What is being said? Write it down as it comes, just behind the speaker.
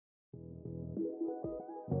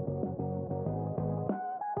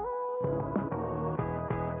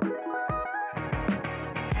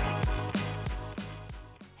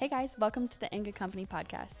Hey guys, welcome to the In Good Company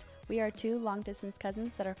podcast. We are two long-distance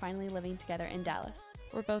cousins that are finally living together in Dallas.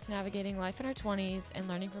 We're both navigating life in our 20s and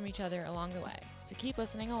learning from each other along the way. So keep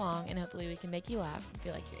listening along and hopefully we can make you laugh and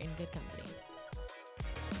feel like you're in good company.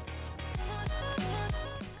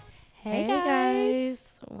 Hey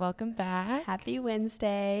guys. Welcome back. Happy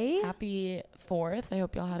Wednesday. Happy 4th. I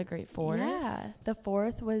hope y'all had a great 4th. Yeah, the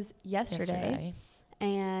 4th was yesterday.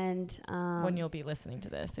 And when you'll be listening to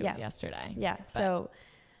this, it was yesterday. Yeah, so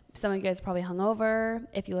some of you guys are probably hungover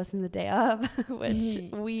if you listen the day of, which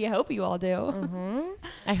we hope you all do. Mm-hmm.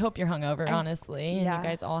 I hope you're hungover, honestly. And you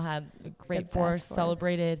guys all had a great 4th,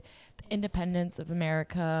 celebrated the independence of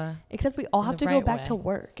America. Except we all have to go back to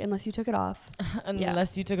work unless you took it off.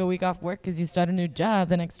 Unless you took a week off work because you start a new job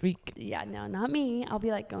the next week. Yeah, no, not me. I'll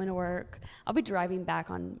be like going to work. I'll be driving back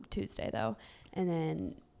on Tuesday though, and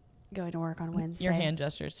then going to work on Wednesday. Your hand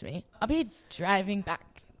gestures to me. I'll be driving back.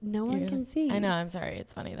 No one can see. I know. I'm sorry.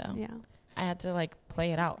 It's funny though. Yeah. I had to like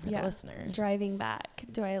play it out for the listeners. Driving back.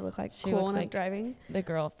 Do I look like she cool looks when like I'm driving? The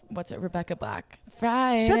girl. What's it? Rebecca Black.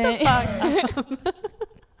 Friday. Shut the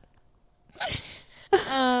fuck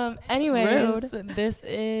up. Anyways, this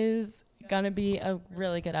is gonna be a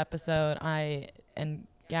really good episode.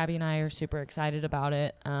 Gabby and I are super excited about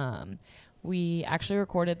it. We actually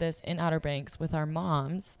recorded this in Outer Banks with our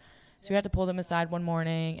moms. So we had to pull them aside one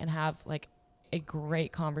morning and have like a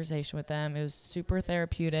great conversation with them. It was super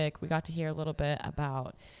therapeutic. We got to hear a little bit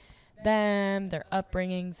about them, their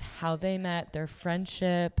upbringings, how they met, their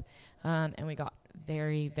friendship, and we got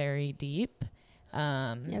very, very deep. We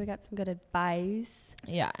got some good advice.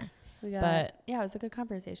 Yeah. It was a good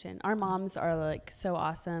conversation. Our moms are like so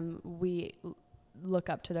awesome. We look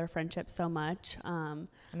up to their friendship so much.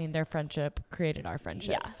 Their friendship created our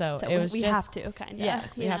friendship. Yeah. So it was we have to kind of.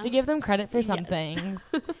 Yes, we have to give them credit for some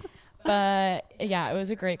things. But yeah, it was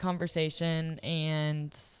a great conversation,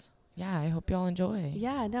 and yeah, I hope y'all enjoy.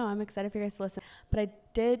 Yeah, no, I'm excited for you guys to listen. But I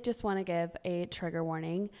did just want to give a trigger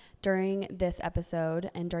warning. During this episode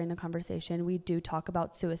and during the conversation, we do talk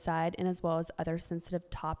about suicide and as well as other sensitive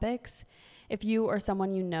topics. If you or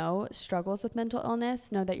someone you know struggles with mental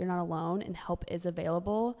illness, know that you're not alone and help is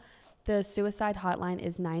available. The suicide hotline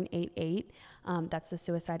is 988. That's the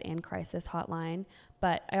suicide and crisis hotline.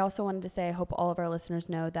 But I also wanted to say I hope all of our listeners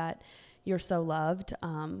know that you're so loved.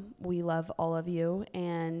 We love all of you.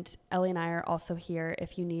 And Ellie and I are also here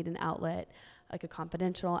if you need an outlet, like a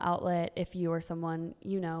confidential outlet, if you or someone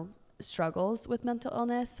you know struggles with mental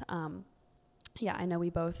illness. I know we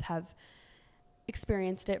both have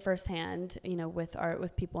experienced it firsthand,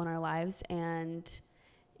 with people in our lives. And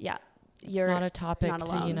yeah, it's not a topic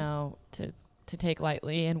to take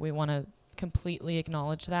lightly. And we want to completely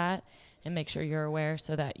acknowledge that and make sure you're aware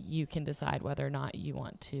so that you can decide whether or not you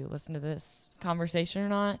want to listen to this conversation or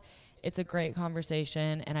not. It's a great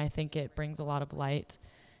conversation, and I think it brings a lot of light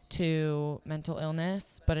to mental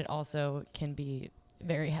illness, but it also can be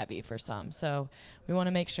very heavy for some. So we want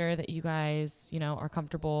to make sure that you guys, are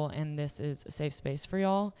comfortable and this is a safe space for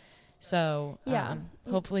y'all. So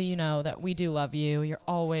hopefully you know that we do love you. You're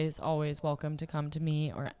always, always welcome to come to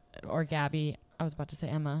me or Gabby. I was about to say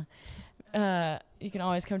Emma. You can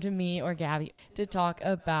always come to me or Gabby to talk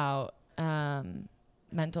about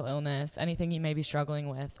mental illness, anything you may be struggling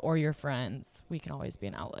with, or your friends. We can always be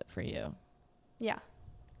an outlet for you. Yeah.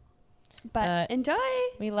 But enjoy.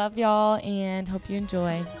 We love y'all and hope you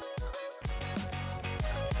enjoy.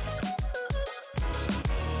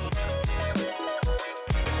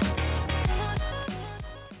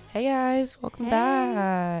 Hey guys, welcome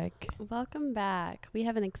back. Welcome back. We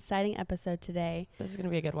have an exciting episode today. This is going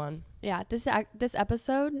to be a good one. Yeah, this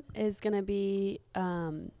episode is going to be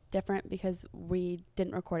different because we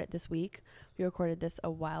didn't record it this week. We recorded this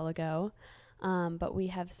a while ago. But we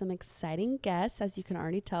have some exciting guests, as you can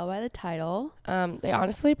already tell by the title. They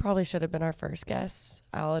honestly probably should have been our first guests,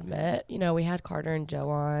 I'll admit. We had Carter and Joe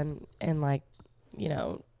on, and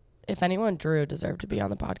if anyone, Drew deserved to be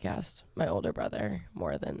on the podcast. My older brother,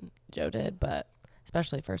 more than Joe did, but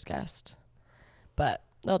especially first guest. But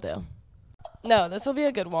they'll do. No, this will be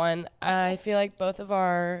a good one. I feel like both of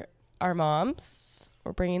our moms,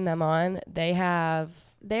 we're bringing them on. They are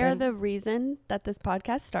the reason that this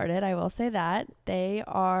podcast started. I will say that.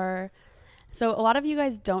 So a lot of you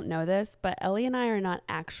guys don't know this, but Ellie and I are not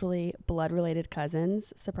actually blood-related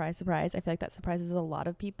cousins. Surprise, surprise. I feel like that surprises a lot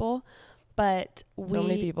of people. But so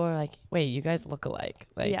many people are like, wait, you guys look alike.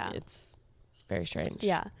 It's very strange.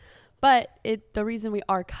 Yeah. But the reason we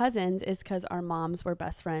are cousins is because our moms were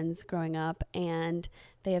best friends growing up, and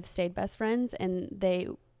they have stayed best friends.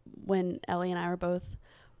 And when Ellie and I were both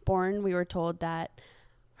born, we were told that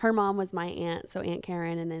her mom was my aunt, so Aunt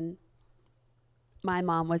Karen, and then my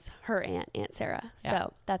mom was her Aunt Sarah. Yeah.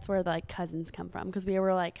 So that's where the like cousins come from, because we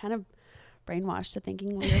were like kind of brainwashed to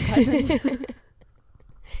thinking we were cousins.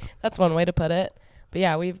 That's one way to put it. But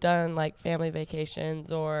yeah, we've done like family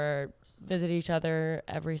vacations or visit each other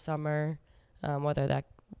every summer, whether that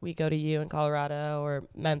we go to you in Colorado or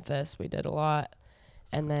Memphis. We did a lot.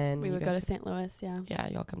 And then we would go to St. Louis. Yeah. Yeah,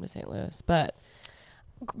 y'all come to St. Louis. But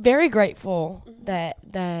very grateful that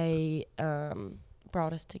they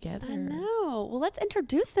brought us together. I know. Well, let's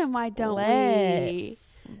introduce them. Why don't we?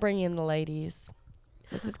 Let's bring in the ladies.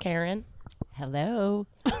 This is Karen. Hello.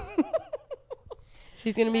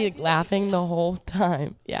 She's going to be laughing the whole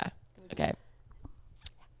time. Yeah. Okay.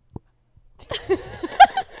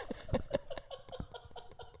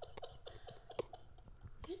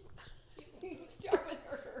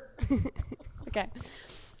 Okay.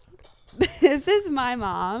 This is my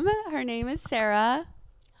mom. Her name is Sarah.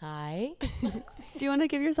 Hi. Do you want to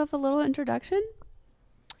give yourself a little introduction?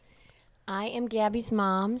 I am Gabby's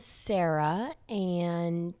mom, Sarah,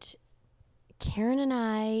 and Karen and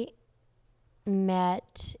I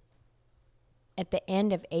met at the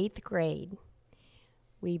end of 8th grade.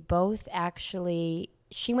 We both actually,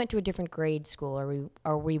 she went to a different grade school,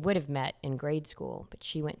 or we would have met in grade school, but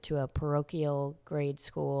she went to a parochial grade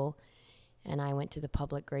school, and I went to the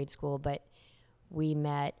public grade school, but we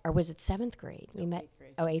met, or was it 7th grade? We met, 8th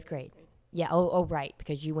grade. Oh, 8th grade. Yeah, oh, right,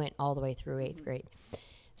 because you went all the way through 8th grade.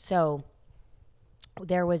 So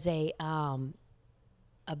there was a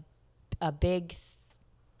big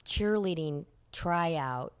cheerleading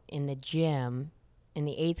tryout in the gym, in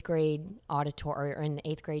the 8th grade auditorium, or in the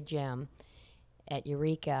 8th grade gym at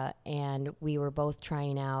Eureka, and we were both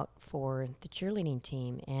trying out for the cheerleading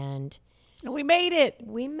team, and we made it.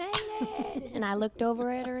 We made it. And I looked over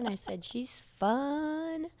at her and I said, she's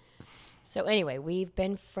fun. So anyway, we've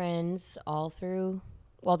been friends all through,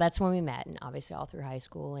 well, that's when we met, and obviously all through high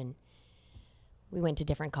school, and we went to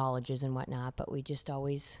different colleges and whatnot, but we just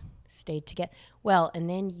always stayed together. Well, and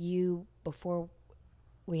then before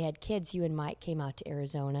we had kids, you and Mike came out to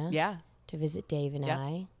Arizona. Yeah. To visit Dave and Yep.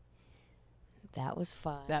 I. That was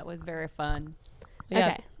fun. That was very fun. Yeah.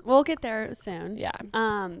 Okay. We'll get there soon. Yeah.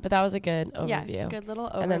 But But that was a good overview. yeah, good little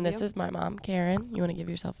overview. And then this is my mom, Karen. You want to give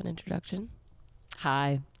yourself an introduction?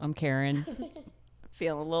 Hi, I'm Karen.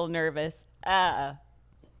 Feeling a little nervous. I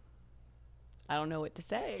don't know what to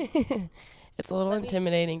say. It's a little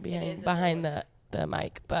intimidating behind the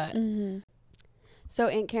mic, but Mm-hmm. So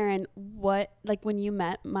Aunt Karen, when you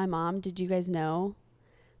met my mom, did you guys know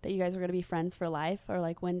that you guys were going to be friends for life, or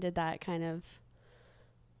like when did that kind of?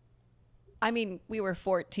 I mean, we were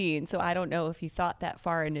 14, so I don't know if you thought that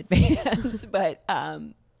far in advance, but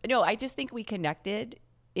no, I just think we connected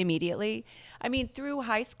immediately. I mean, through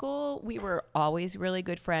high school, we were always really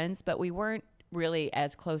good friends, but we weren't really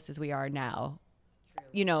as close as we are now. True.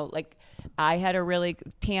 You know, like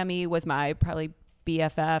Tammy was my probably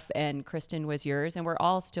BFF, and Kristen was yours, and we're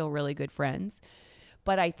all still really good friends.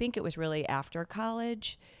 But I think it was really after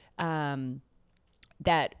college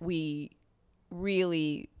that we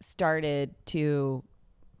really started to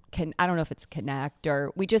I don't know if it's connect,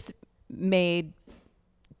 or we just made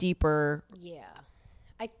deeper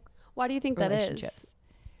Why do you think that relationships. is?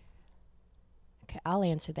 Okay, I'll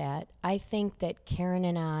answer that. I think that Karen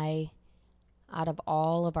and I, out of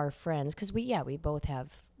all of our friends, because we both have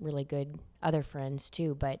really good other friends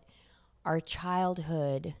too, but our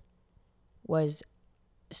childhood was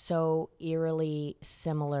so eerily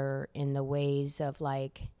similar in the ways of,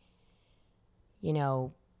 like, you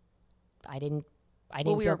know, I didn't we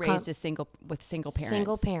feel were raised as single parents.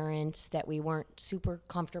 Single parents that we weren't super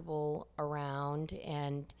comfortable around,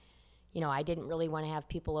 and you know, I didn't really want to have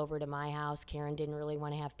people over to my house. Karen didn't really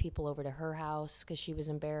want to have people over to her house because she was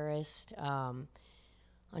embarrassed.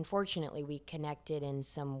 Unfortunately, we connected in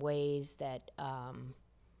some ways that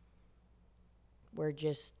were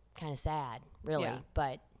just kind of sad, really. Yeah.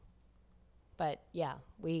 But yeah,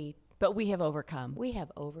 we have overcome. We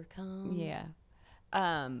have overcome. Yeah.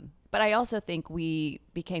 But I also think we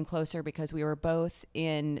became closer because we were both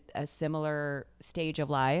in a similar stage of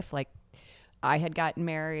life. Like, I had gotten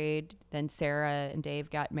married, then Sarah and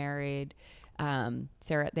Dave got married.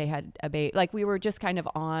 Sarah, they had a baby. Like, we were just kind of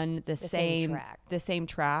on the same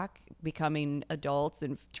track, becoming adults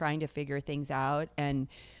and trying to figure things out. And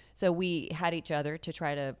so we had each other to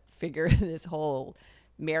try to figure this whole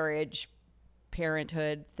marriage,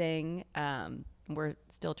 parenthood thing. We're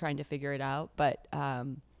still trying to figure it out, but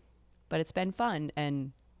it's been fun,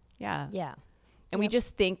 and yeah. And we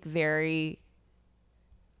just think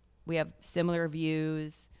we have similar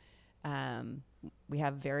views. We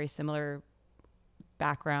have very similar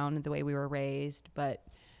background, the way we were raised, but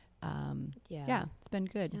yeah, it's been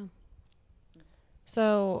good. Yeah.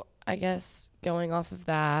 So I guess going off of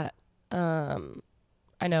that,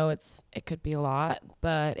 I know it could be a lot,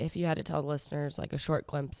 but if you had to tell the listeners like a short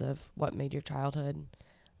glimpse of what made your childhood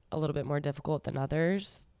a little bit more difficult than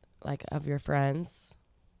others, like of your friends,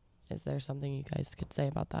 is there something you guys could say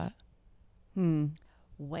about that?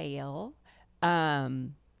 Well,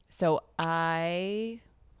 so I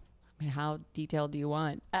mean, how detailed do you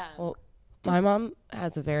want? Well, my mom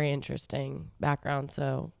has a very interesting background,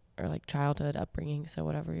 or like childhood upbringing, so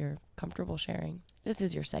whatever you're comfortable sharing. This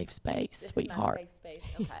is your safe space, sweetheart. Safe space.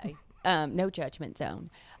 Okay. No judgment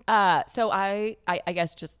zone. So I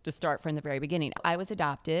guess just to start from the very beginning, I was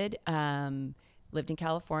adopted, lived in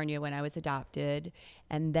California when I was adopted.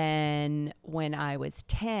 And then when I was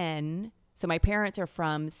 10, so my parents are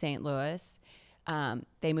from St. Louis.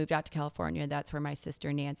 They moved out to California. That's where my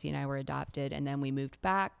sister Nancy and I were adopted. And then we moved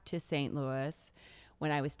back to St. Louis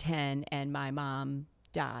when I was 10 and my mom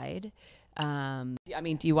died. I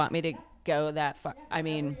mean, do you want me to go that far? I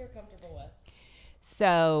mean, you're comfortable with.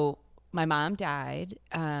 So my mom died.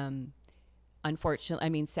 Unfortunately, I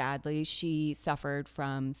mean, sadly, she suffered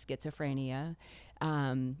from schizophrenia,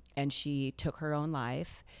 and she took her own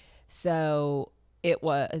life. So it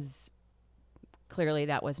was clearly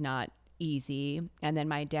that was not easy. And then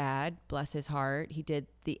my dad, bless his heart, he did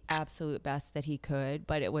the absolute best that he could,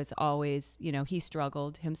 but it was always, he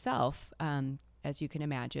struggled himself, as you can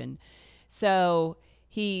imagine. So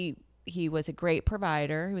he was a great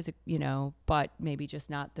provider. He was, but maybe just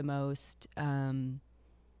not the most,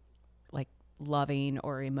 like loving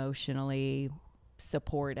or emotionally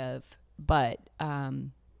supportive. But,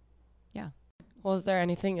 yeah. Well, is there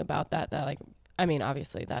anything about that like, I mean,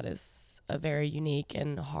 obviously that is a very unique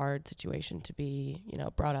and hard situation to be,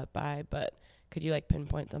 brought up by, but could you like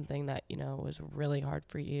pinpoint something that, was really hard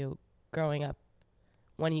for you growing up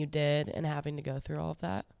when you did and having to go through all of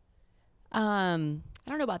that? I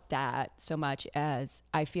don't know about that so much as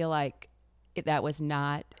I feel like that was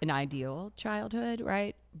not an ideal childhood,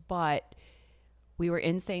 right? But we were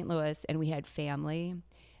in St. Louis and we had family,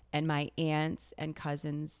 and my aunts and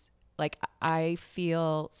cousins. Like, I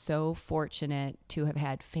feel so fortunate to have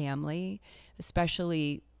had family,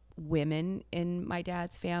 especially women in my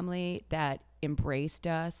dad's family that embraced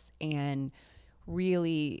us and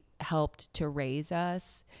really helped to raise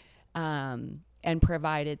us, and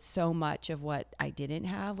provided so much of what I didn't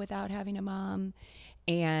have without having a mom,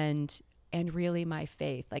 and really my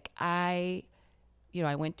faith. Like I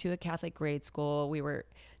went to a Catholic grade school. We were,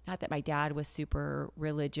 not that my dad was super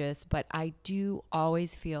religious, but I do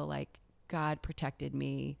always feel like God protected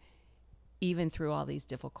me even through all these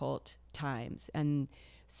difficult times. And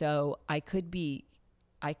so I could be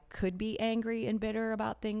angry and bitter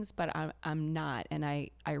about things, but I'm not. And I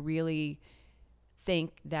really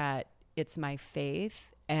think that it's my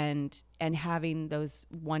faith and having those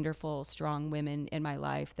wonderful, strong women in my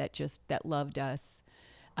life that loved us,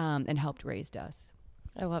 and helped raise us.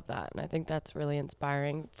 I love that. And I think that's really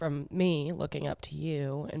inspiring from me looking up to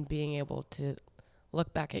you and being able to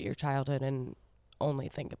look back at your childhood and only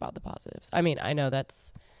think about the positives. I mean, I know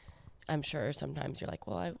I'm sure sometimes you're like,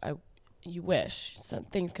 well, you wish some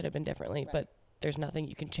things could have been differently, right. But there's nothing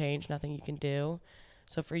you can change, nothing you can do.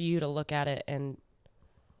 So for you to look at it and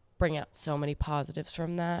bring out so many positives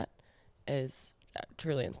from that is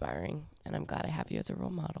truly inspiring. And I'm glad I have you as a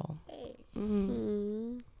role model.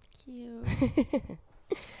 Mm-hmm. Cute.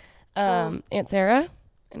 Aunt Sarah,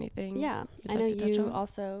 anything? Yeah, you'd I know like to touch you on?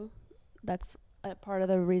 also. That's a part of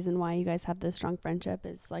the reason why you guys have this strong friendship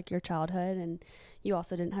is like your childhood, and you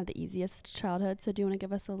also didn't have the easiest childhood. So do you want to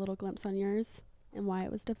give us a little glimpse on yours and why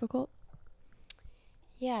it was difficult?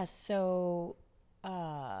 Yeah. So,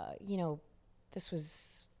 this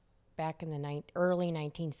was back in the early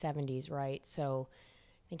 1970s, right? So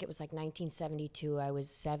I think it was like 1972. I was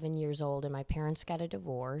 7 years old and my parents got a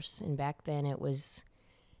divorce. And back then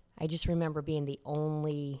I just remember being the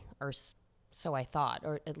only, or so I thought,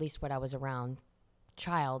 or at least what I was around,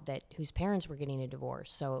 child whose parents were getting a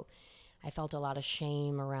divorce. So I felt a lot of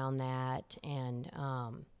shame around that. And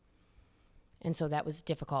so that was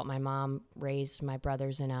difficult. My mom raised my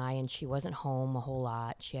brothers and I, and she wasn't home a whole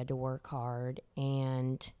lot. She had to work hard.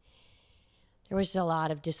 And there was a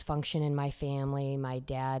lot of dysfunction in my family. My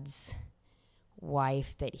dad's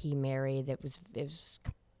wife that he married, it was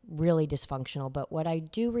really dysfunctional. But what I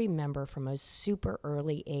do remember from a super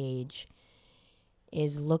early age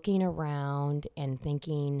is looking around and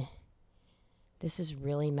thinking, this is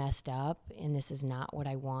really messed up and this is not what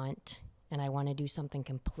I want. And I want to do something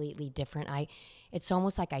completely different. It's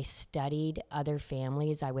almost like I studied other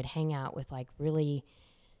families. I would hang out with like really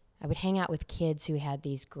I would hang out with kids who had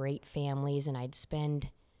these great families, and I'd spend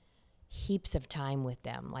heaps of time with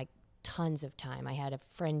them, like tons of time. I had a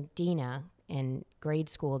friend, Dina, in grade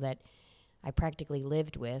school that I practically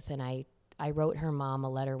lived with, and I wrote her mom a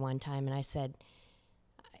letter one time, and I said,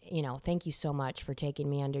 you know, thank you so much for taking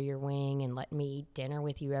me under your wing and letting me eat dinner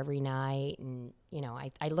with you every night. And, you know,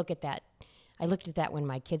 I looked at that when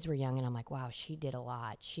my kids were young, and I'm like, wow, she did a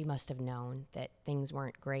lot. She must have known that things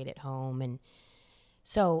weren't great at home. And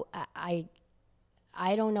so I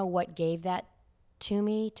don't know what gave that to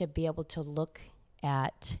me, to be able to look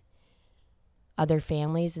at other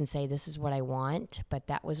families and say, this is what I want. But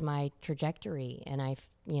that was my trajectory. And I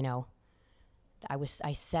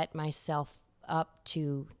set myself up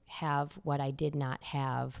to have what I did not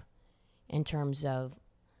have in terms of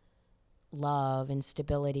love and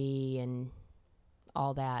stability and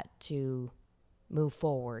all that to move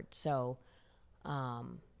forward. So,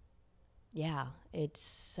 yeah,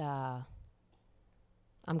 it's, I'm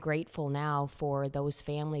grateful now for those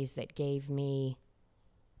families that gave me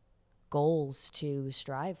goals to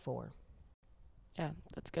strive for. Yeah,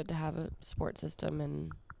 that's good to have a support system.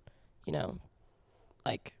 And, you know,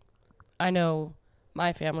 like, I know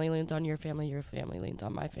my family leans on your family leans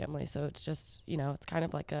on my family. So it's just, you know, it's kind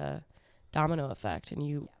of like a domino effect. And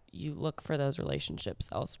you look for those relationships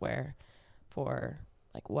elsewhere for,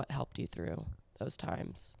 like, what helped you through those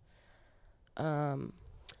times.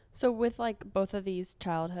 So with, like, both of these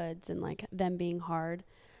childhoods and, like, them being hard,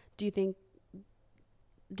 did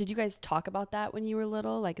you guys talk about that when you were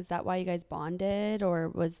little? Like, is that why you guys bonded? Or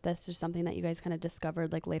was this just something that you guys kind of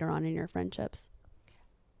discovered, like, later on in your friendships?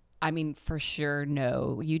 I mean, for sure,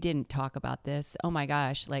 no. You didn't talk about this. Oh my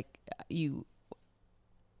gosh, like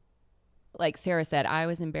Sarah said, I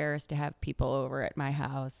was embarrassed to have people over at my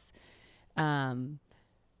house. But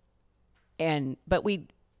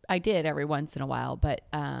I did every once in a while, but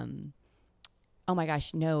oh my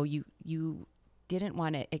gosh, no, you didn't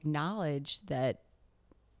want to acknowledge that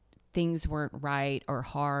things weren't right or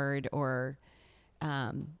hard or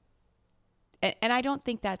and I don't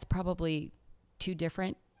think that's probably too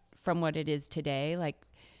different from what it is today, like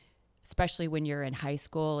especially when you're in high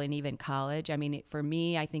school and even college. I mean, for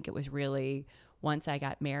me, I think it was really once I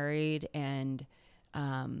got married and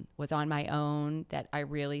was on my own that I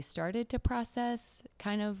really started to process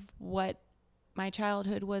kind of what my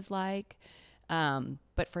childhood was like.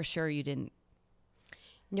 But for sure you didn't.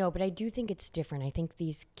 No, but I do think it's different. I think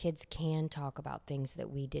these kids can talk about things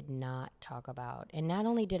that we did not talk about. And not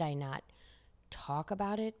only did I not talk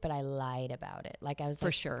about it, but I lied about it. Like I was for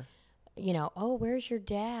like, sure. You know, oh, where's your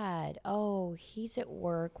dad? Oh, he's at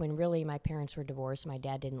work, when really my parents were divorced. My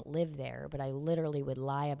dad didn't live there, but I literally would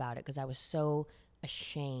lie about it because I was so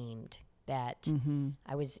ashamed that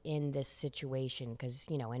I was in this situation. Because,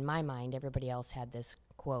 you know, in my mind, everybody else had this,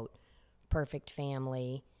 quote, perfect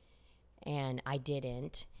family, and I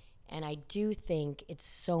didn't. And I do think it's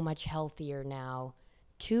so much healthier now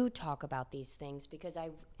to talk about these things, because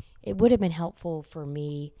it would have been helpful for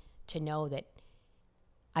me to know that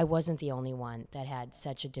I wasn't the only one that had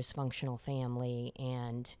such a dysfunctional family.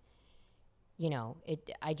 And, you know,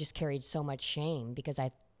 I just carried so much shame because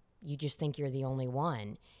you just think you're the only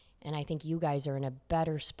one. And I think you guys are in a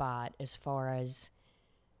better spot as far as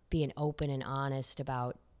being open and honest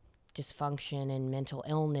about dysfunction and mental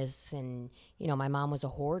illness. And, you know, my mom was a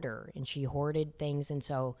hoarder and she hoarded things. And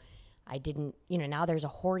so I didn't, you know, now there's a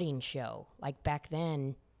hoarding show. Like back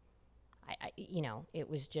then, you know, it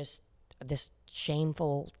was just this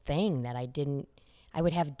shameful thing that I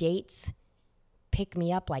would have dates pick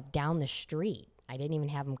me up like down the street. I didn't even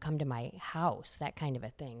have them come to my house, that kind of a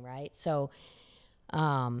thing, right? So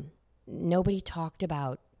nobody talked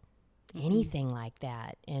about anything like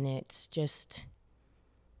that. And it's just,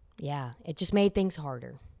 yeah, it just made things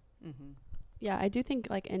harder. Mm-hmm. Yeah, I do think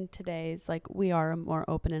like in today's, like we are more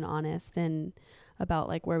open and honest and about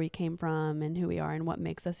like where we came from and who we are and what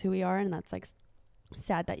makes us who we are. And that's like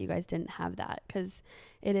sad that you guys didn't have that, because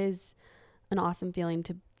it is an awesome feeling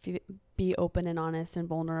to be open and honest and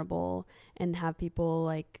vulnerable and have people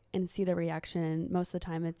like and see the reaction. And most of the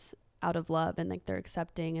time it's out of love and like they're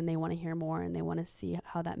accepting and they want to hear more and they want to see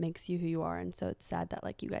how that makes you who you are. And so it's sad that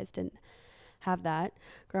like you guys didn't have that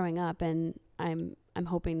growing up. And I'm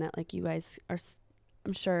hoping that like you guys are,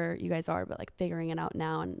 I'm sure you guys are, but like figuring it out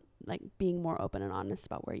now and like being more open and honest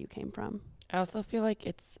about where you came from. I also feel like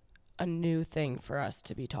it's a new thing for us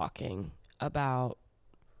to be talking about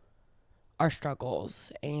our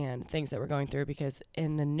struggles and things that we're going through, because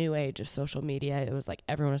in the new age of social media, it was like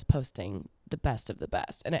everyone was posting the best of the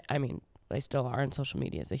best. And I mean, they still are, and social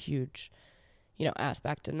media is a huge, you know,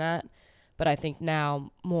 aspect in that. But I think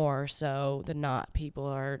now more so than not, people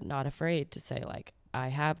are not afraid to say, like, I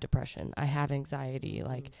have depression, I have anxiety,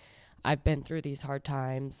 like, I've been through these hard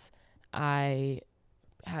times. I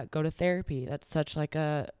go to therapy. That's such like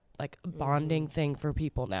a bonding thing for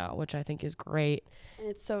people now, which I think is great. And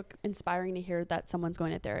it's so inspiring to hear that someone's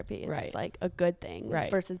going to therapy. It's Right. like a good thing. Right.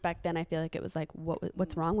 Versus back then, I feel like it was like,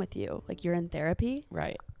 what's wrong with you? Like, you're in therapy?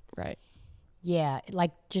 Right. Yeah, like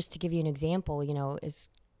just to give you an example, you know,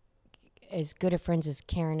 as good of friends as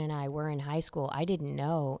Karen and I were in high school, I didn't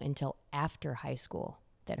know until after high school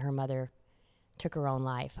that her mother took her own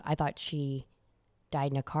life. I thought she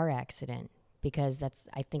died in a car accident because that's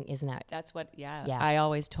what I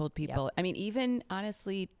always told people. Yep. I mean, even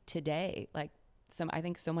honestly today, like I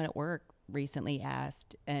think someone at work recently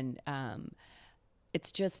asked, and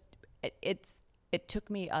it's just, it took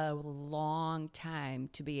me a long time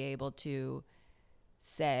to be able to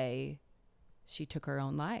say she took her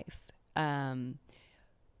own life. And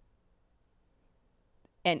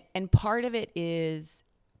part of it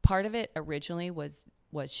originally was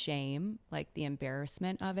shame, like the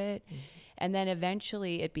embarrassment of it. Mm-hmm. And then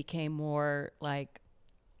eventually it became more like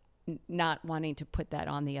not wanting to put that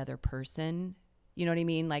on the other person. You know what I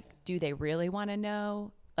mean? Like, do they really want to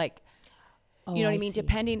know? Like, you know what I mean? See.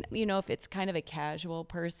 Depending, you know, if it's kind of a casual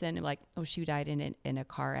person, like, oh, she died in a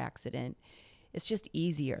car accident. It's just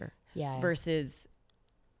easier. Yeah. Versus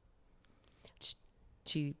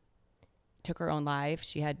she took her own life.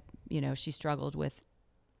 She had, you know, she struggled with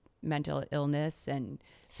mental illness, and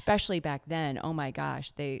especially back then, oh my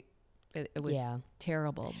gosh, it was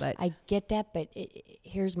terrible. But I get that, but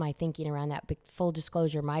here's my thinking around that. But full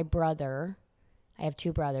disclosure, my brother, I have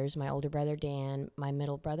two brothers, my older brother Dan, my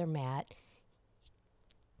middle brother Matt.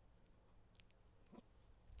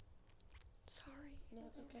 Sorry. No,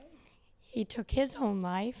 it's okay. He took his own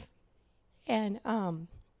life, and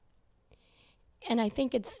I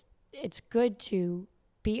think it's good to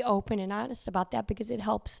be open and honest about that, because it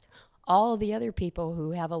helps all the other people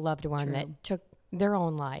who have a loved one True. that took their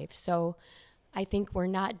own life. So I think we're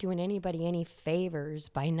not doing anybody any favors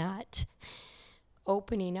by not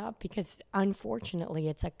opening up, because unfortunately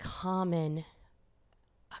it's a common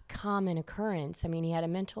occurrence. I mean, he had a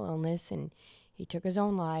mental illness and he took his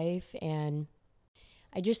own life, and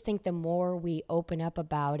I just think the more we open up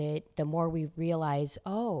about it, the more we realize,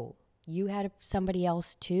 oh, you had somebody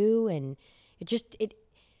else too. And it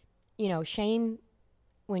you know, shame,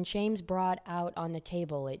 when shame's brought out on the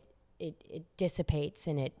table, it dissipates,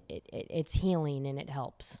 and it's healing, and it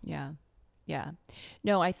helps. Yeah.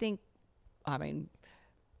 No, I think, I mean,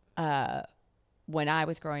 when I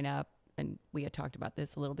was growing up, and we had talked about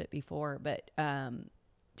this a little bit before, but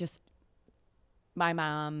just my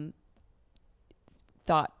mom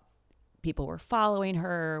thought people were following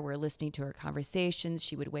her, were listening to her conversations.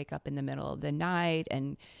 She would wake up in the middle of the night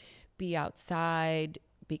and be outside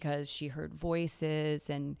because she heard voices.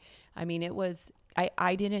 And I mean, it was,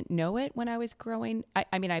 I didn't know it when I was growing.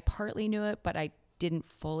 I mean, I partly knew it, but I didn't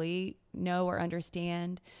fully know or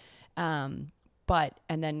understand. And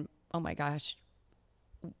then, oh my gosh,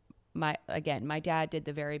 my dad did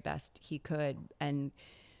the very best he could. And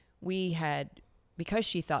because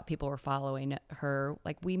she thought people were following her,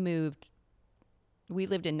 like we lived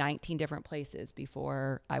in 19 different places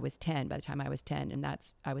before I was 10, by the time I was 10. And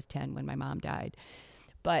I was 10 when my mom died.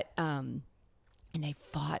 But, and they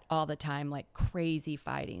fought all the time, like crazy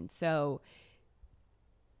fighting. So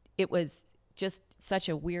it was just such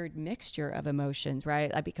a weird mixture of emotions,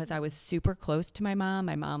 right? Because I was super close to my mom.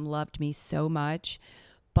 My mom loved me so much,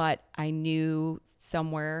 but I knew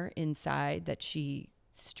somewhere inside that she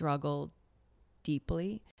struggled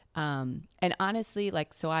deeply. And honestly,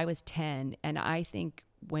 like, so I was 10, and I think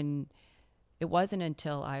it wasn't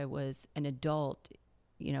until I was an adult,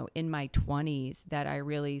 you know, in my 20s, that I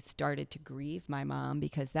really started to grieve my mom,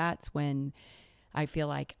 because that's when I feel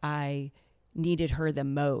like I needed her the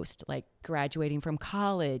most, like graduating from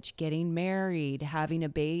college, getting married, having a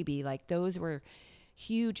baby. Like those were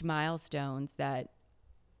huge milestones that,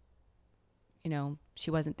 you know,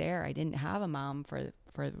 she wasn't there. I didn't have a mom for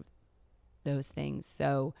those things.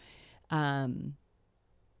 So, but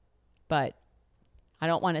I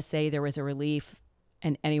don't want to say there was a relief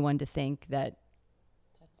in anyone to think that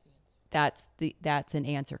that's an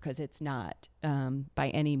answer, because it's not, by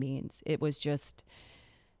any means. It was just,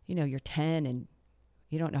 you know, you're 10 and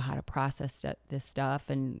you don't know how to process this stuff.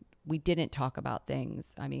 And we didn't talk about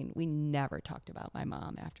things. I mean, we never talked about my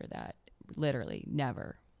mom after that. Literally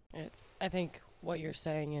never. I think what you're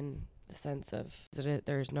saying in the sense of that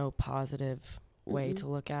there's no positive way to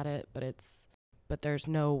look at it, but there's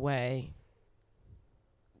no way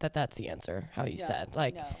that's the answer, how you said.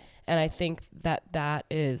 Like, And I think that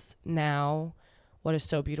is now what is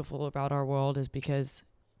so beautiful about our world, is because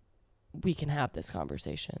we can have this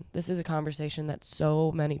conversation. This is a conversation that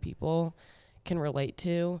so many people can relate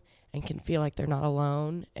to and can feel like they're not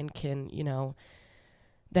alone, and can, you know,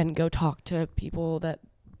 then go talk to people that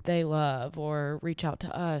they love, or reach out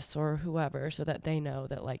to us or whoever, so that they know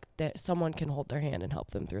that, like, that someone can hold their hand and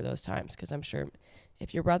help them through those times. Because I'm sure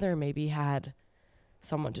if your brother maybe had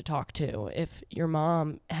someone to talk to, if your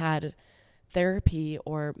mom had therapy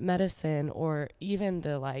or medicine, or even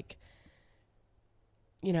the, like,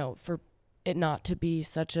 you know, for it not to be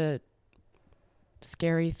such a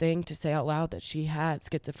scary thing to say out loud that she had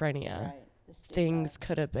schizophrenia, Right. things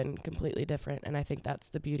could have been completely different. And I think that's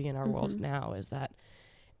the beauty in our world now, is that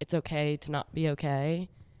it's okay to not be okay,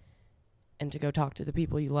 and to go talk to the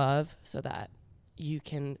people you love, so that you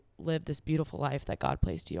can live this beautiful life that God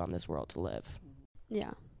placed you on this world to live.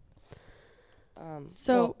 Yeah.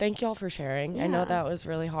 So thank y'all for sharing. Yeah. I know that was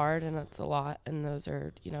really hard, and it's a lot, and those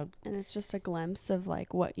are, you know, and it's just a glimpse of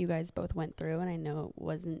like what you guys both went through. And I know it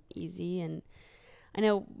wasn't easy. And I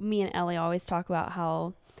know me and Ellie always talk about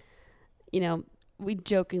how, you know, we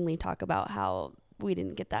jokingly talk about how we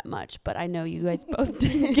didn't get that much, but I know you guys both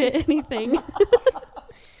didn't get anything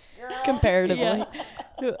comparatively.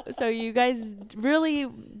 Yeah. So you guys really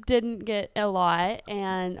didn't get a lot,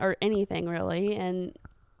 or anything really. And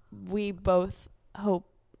we both hope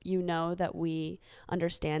you know that we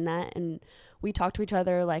understand that, and we talk to each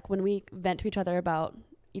other, like when we vent to each other about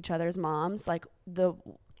each other's moms, like the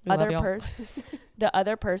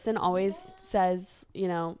other person always says, you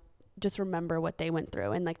know, just remember what they went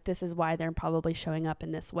through, and like this is why they're probably showing up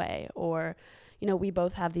in this way. Or, you know, we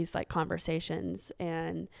both have these like conversations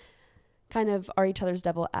and kind of are each other's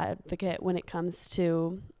devil advocate when it comes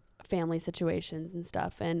to family situations and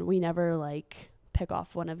stuff. And we never like pick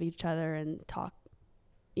off one of each other and talk,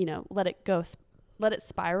 you know, let it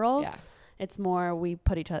spiral. Yeah. It's more we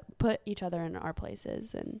put each other in our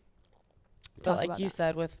places. And but like you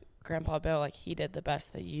said with Grandpa Bill, like he did the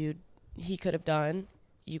best that he could have done.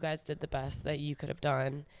 You guys did the best that you could have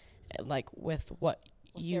done, like with what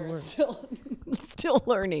you were still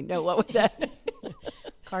learning. No, what was that?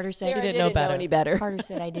 Carter said she didn't know any better. Carter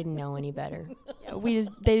said I didn't know any better.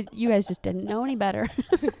 Yeah, you guys just didn't know any better.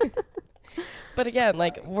 But again,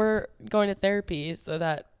 like we're going to therapy so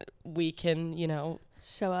that we can, you know,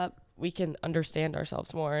 show up. We can understand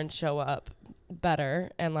ourselves more and show up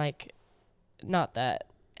better. And like, not that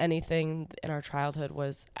anything in our childhood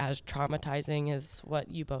was as traumatizing as what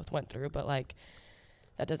you both went through, but like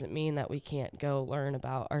that doesn't mean that we can't go learn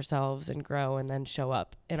about ourselves and grow and then show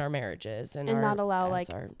up in our marriages and not allow like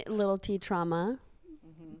little T trauma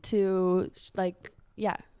to like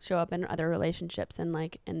show up in other relationships and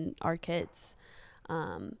like in our kids.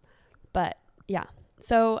 But yeah,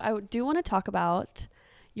 so I do want to talk about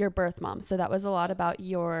your birth mom. So that was a lot about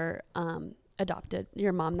your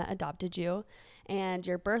your mom that adopted you. And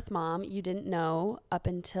your birth mom, you didn't know up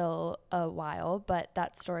until a while, but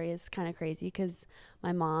that story is kind of crazy because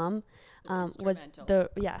my mom was the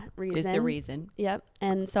reason. Is the reason. Yep.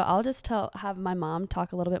 And so I'll just have my mom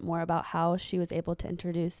talk a little bit more about how she was able to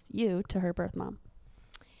introduce you to her birth mom.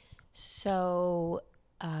 So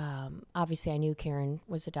obviously I knew Karen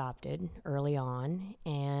was adopted early on,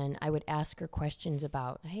 and I would ask her questions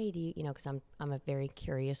about, hey, do you know, because I'm a very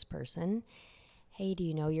curious person. Hey, do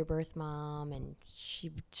you know your birth mom? And she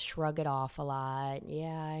would shrug it off a lot.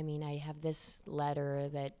 Yeah, I mean, I have this letter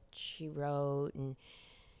that she wrote. And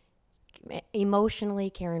emotionally,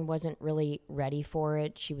 Karen wasn't really ready for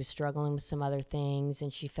it. She was struggling with some other things,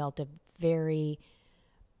 and she felt a very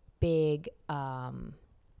big,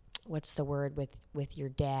 what's the word with your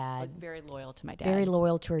dad? I was very loyal to my dad. Very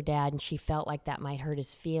loyal to her dad, and she felt like that might hurt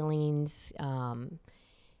his feelings.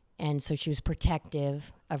 And so she was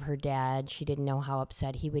protective of her dad. She didn't know how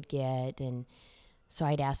upset he would get. And so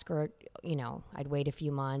I'd ask her, you know, I'd wait a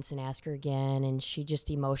few months and ask her again. And she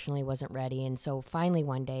just emotionally wasn't ready. And so finally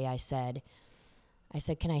one day I said,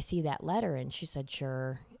 can I see that letter? And she said,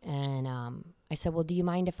 sure. And I said, well, do you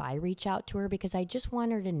mind if I reach out to her? Because I just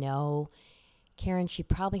want her to know, Karen, she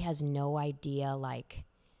probably has no idea, like,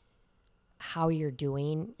 how you're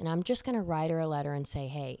doing. And I'm just going to write her a letter and say,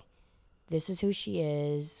 hey, this is who she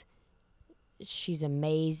is. She's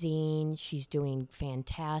amazing. She's doing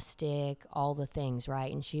fantastic, all the things,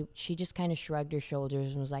 right? And she just kind of shrugged her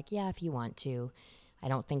shoulders and was like, yeah, if you want to. I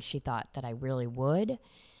don't think she thought that I really would.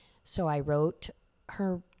 So I wrote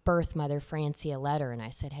her birth mother, Francie, a letter, and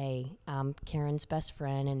I said, hey, I'm Karen's best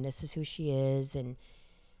friend, and this is who she is, and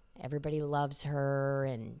everybody loves her,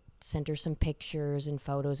 and sent her some pictures and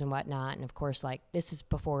photos and whatnot. And of course, like, this is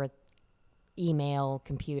before email,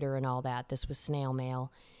 computer, and all that. This was snail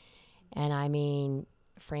mail. And I mean,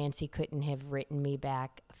 Francie couldn't have written me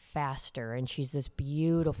back faster. And she's this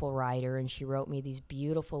beautiful writer, and she wrote me these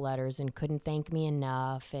beautiful letters and couldn't thank me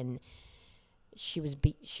enough. And she was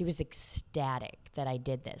ecstatic that I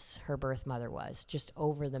did this. Her birth mother was just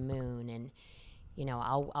over the moon. And, you know,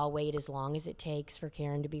 I'll wait as long as it takes for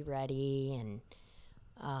Karen to be ready.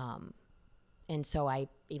 And so I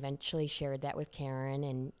eventually shared that with Karen,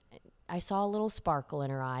 and I saw a little sparkle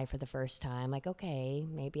in her eye for the first time. Like, okay,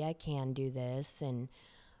 maybe I can do this. And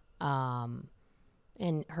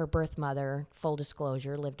her birth mother, full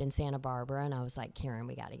disclosure, lived in Santa Barbara. And I was like, Karen,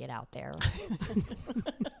 we got to get out there.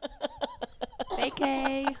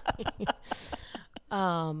 Vacay.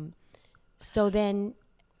 So then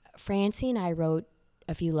Francie and I wrote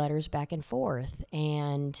a few letters back and forth.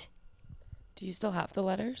 And do you still have the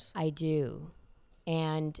letters? I do.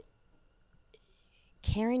 And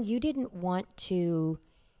Karen, you didn't want to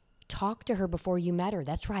talk to her before you met her.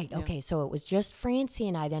 That's right. Yeah. Okay, so it was just Francie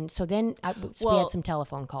and I then. So then we had some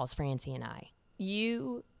telephone calls, Francie and I.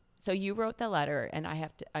 So you wrote the letter, and I'm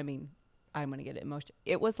going to get emotional.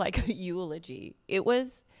 It was like a eulogy. It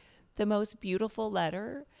was the most beautiful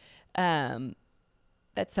letter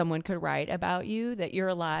that someone could write about you, that you're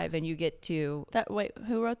alive and you get to...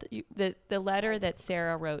 Who wrote that? The letter that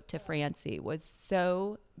Sarah wrote to Francie was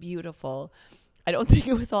so beautiful. I don't think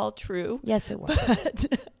it was all true. Yes, it was. But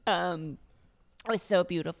it was so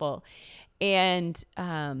beautiful. And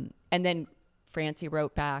then Francie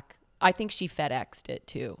wrote back. I think she FedExed it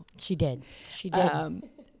too. She did.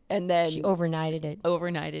 And then she overnighted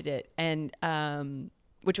it. And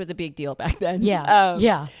which was a big deal back then. Yeah.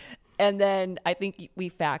 Yeah. And then I think we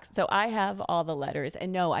faxed. So I have all the letters.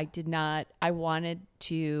 And no, I did not. I wanted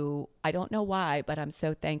to. I don't know why, but I'm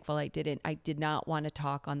so thankful I didn't. I did not want to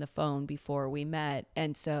talk on the phone before we met.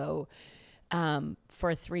 And so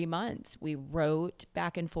for 3 months, we wrote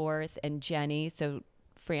back and forth. And Jenny,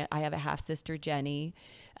 I have a half-sister, Jenny,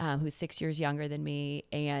 who's 6 years younger than me.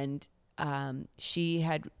 And she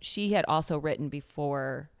had also written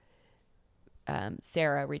before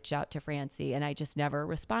Sarah reached out to Francie, and I just never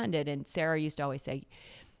responded. And Sarah used to always say,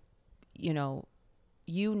 you know,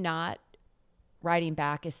 you not writing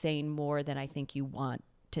back is saying more than I think you want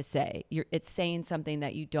to say. It's saying something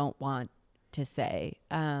that you don't want to say,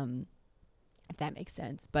 if that makes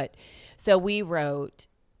sense. But so we wrote,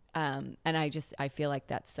 and I feel like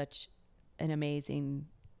that's such an amazing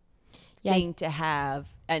thing to have.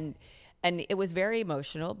 And it was very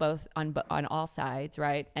emotional, both on all sides,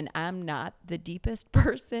 right? And I'm not the deepest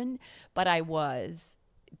person, but I was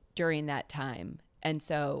during that time. And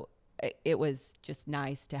so it was just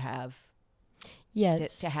nice to have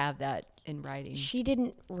to have that in writing. She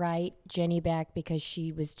didn't write Jenny back because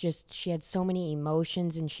she had so many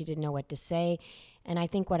emotions and she didn't know what to say. And I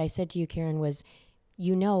think what I said to you, Karen, was,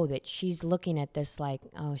 you know, that she's looking at this like,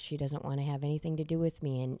 oh, she doesn't want to have anything to do with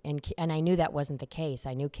me. And I knew that wasn't the case.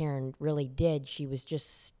 I knew Karen really did. She was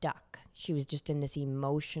just stuck. She was just in this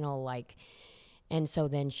emotional, like, and so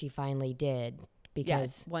then she finally did. Because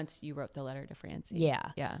yes, once you wrote the letter to Francie.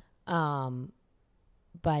 Yeah. Yeah.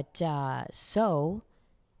 So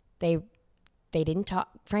they didn't talk.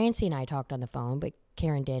 Francie and I talked on the phone, but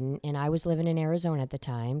Karen didn't. And I was living in Arizona at the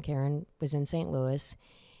time. Karen was in St. Louis.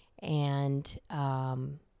 And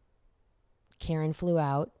Karen flew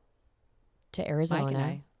out to Arizona. Mike and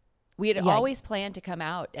I. We had always planned to come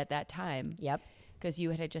out at that time. Yep. Because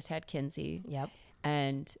you had just had Kinsey. Yep.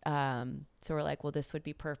 And so we're like, well, this would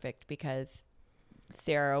be perfect because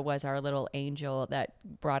Sarah was our little angel that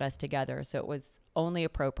brought us together. So it was only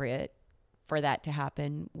appropriate for that to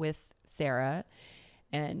happen with Sarah.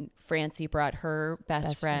 And Francie brought her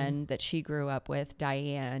best friend that she grew up with,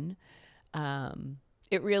 Diane.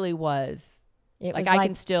 It really was. I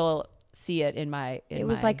can still see it in my. It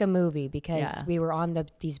was like a movie because we were on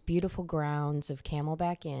these beautiful grounds of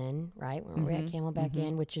Camelback Inn, right? We're at Camelback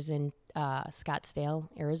Inn, which is in Scottsdale,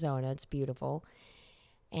 Arizona. It's beautiful,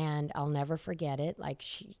 and I'll never forget it. Like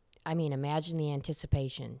imagine the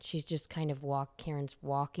anticipation. She's just kind of Karen's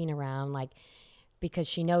walking around, like, because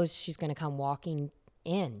she knows she's going to come walking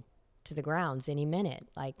in to the grounds any minute.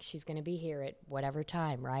 Like, she's going to be here at whatever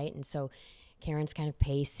time, right? And so Karen's kind of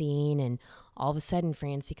pacing, and all of a sudden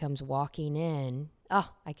Francie comes walking in. Oh,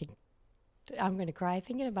 I'm going to cry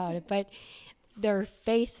thinking about it. But their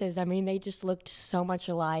faces, I mean, they just looked so much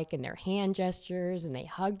alike, and their hand gestures, and they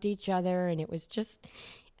hugged each other, and it was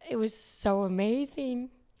so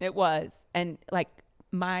amazing. It was. And like,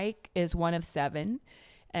 Mike is one of 7,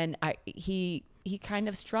 and he kind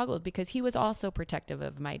of struggled because he was also protective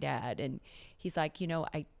of my dad. And he's like,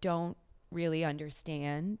 I don't really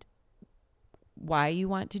understand why you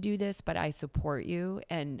want to do this, but I support you.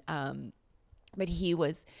 And, but he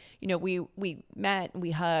was, you know, we met and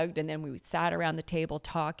we hugged, and then we sat around the table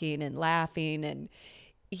talking and laughing. And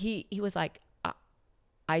he was like,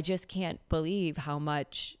 I just can't believe how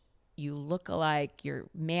much you look alike, your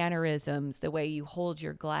mannerisms, the way you hold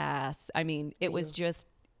your glass. I mean, it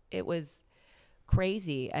was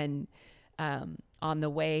crazy. And on the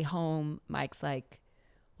way home, Mike's like,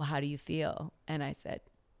 well, how do you feel? And I said,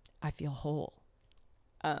 I feel whole.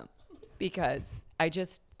 Because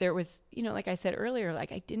there was, you know, like I said earlier,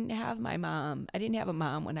 like I didn't have my mom. I didn't have a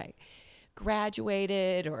mom when I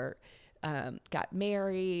graduated or got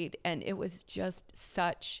married. And it was just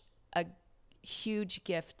such a huge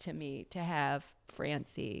gift to me to have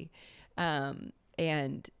Francie.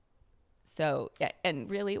 And so, and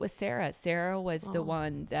really it was Sarah. Sarah was the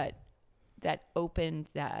one that opened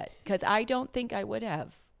that, because I don't think I would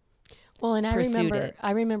have. Well, and I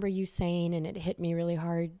remember you saying, and it hit me really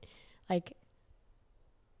hard, like,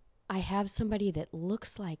 I have somebody that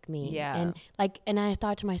looks like me. Yeah. And I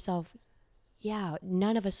thought to myself, yeah,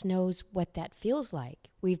 none of us knows what that feels like.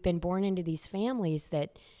 We've been born into these families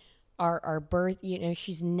that our birth, you know,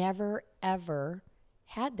 she's never, ever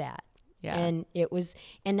had that. Yeah. And it was,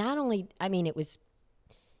 and not only, I mean, it was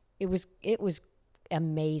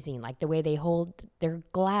amazing. Like the way they hold their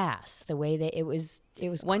glass, the way it was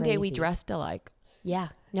one crazy. day we dressed alike. Yeah.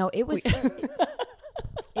 No, it was,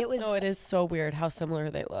 it was. No, it is so weird how similar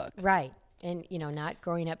they look. Right. And, you know, not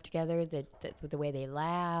growing up together, the way they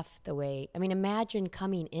laugh, the way, I mean, imagine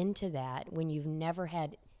coming into that when you've never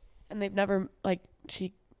had. And they've never, like,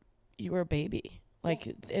 you were a baby.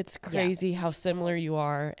 Like, it's crazy how similar you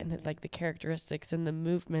are, and like the characteristics and the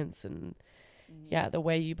movements and the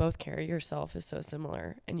way you both carry yourself is so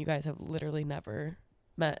similar. And you guys have literally never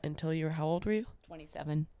met until you were, how old were you?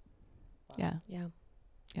 27. Wow. Yeah. Yeah.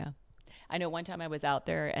 Yeah. I know one time I was out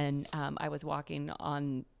there and I was walking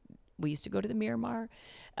on, we used to go to the Miramar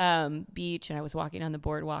beach, and I was walking on the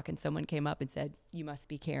boardwalk, and someone came up and said, "You must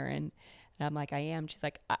be Karen." And I'm like, "I am." She's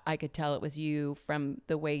like, I could tell it was you from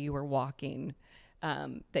the way you were walking,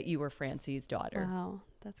 that you were Francie's daughter. Wow,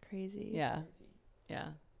 that's crazy. Yeah. Yeah.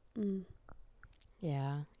 Mm.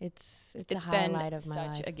 Yeah. It's a highlight of my life.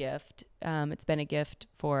 It's such a gift. It's been a gift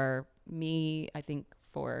for me, I think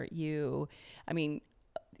for you. I mean,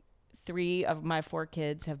 3 of my 4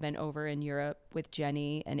 kids have been over in Europe with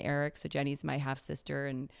Jenny and Eric. So Jenny's my half sister,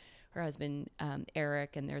 and her husband,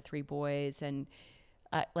 Eric, and their 3 boys. And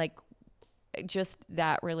like just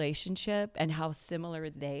that relationship and how similar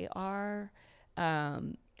they are.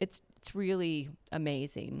 It's really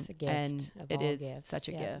amazing. It's a gift. And of it all is gifts. such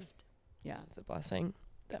a gift. Yeah. It's a blessing.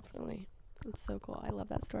 Definitely. That's so cool. I love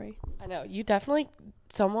that story. I know. You definitely,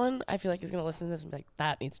 someone I feel like is going to listen to this and be like,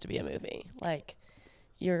 that needs to be a movie. Like,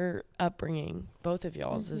 your upbringing, both of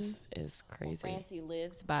y'all's, is crazy. Well, Francie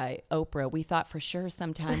lives by Oprah. We thought for sure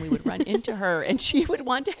sometime we would run into her and she would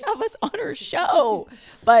want to have us on her show.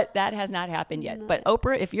 But that has not happened yet. But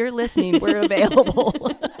Oprah, if you're listening, we're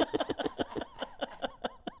available.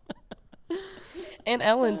 And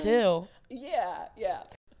Ellen, too. Yeah.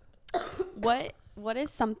 What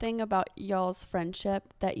is something about y'all's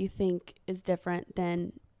friendship that you think is different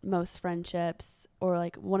than most friendships, or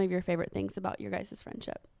like one of your favorite things about your guys'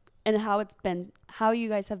 friendship, and how you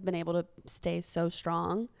guys have been able to stay so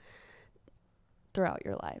strong throughout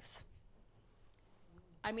your lives?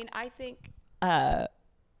 I mean, I think a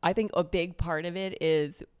big part of it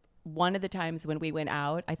is one of the times when we went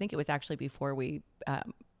out, I think it was actually before I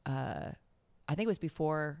think it was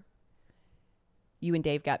before you and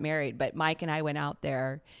Dave got married, but Mike and I went out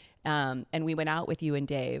there, and we went out with you and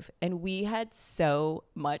Dave, and we had so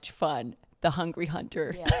much fun. The Hungry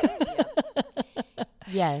Hunter.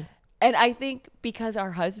 Yeah. And I think because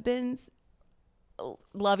our husbands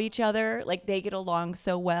love each other, like they get along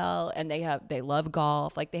so well, and they love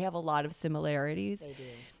golf, like they have a lot of similarities. They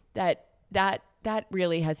do. That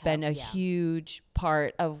really has been a huge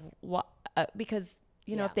part of what, because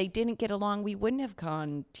you know, if they didn't get along, we wouldn't have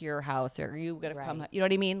gone to your house, or you would have come. You know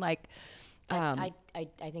what I mean? Like, I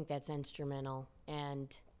think that's instrumental,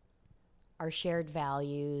 and our shared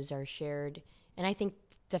values, and I think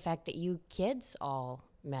the fact that you kids all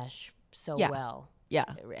mesh so well,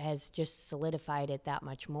 has just solidified it that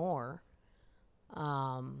much more.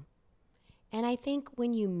 And I think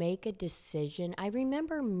when you make a decision, I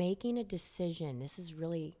remember making a decision. This is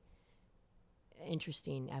really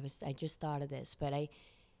interesting. I just thought of this, but I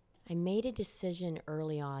made a decision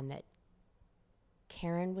early on that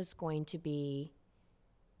Karen was going to be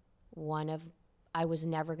I was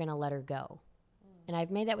never going to let her go. And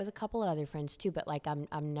I've made that with a couple of other friends too, but like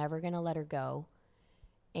I'm never going to let her go.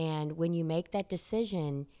 And when you make that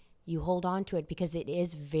decision, you hold on to it, because it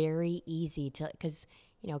is very easy to, because,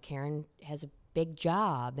 Karen has a big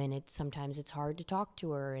job, and sometimes it's hard to talk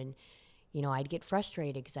to her, and, I'd get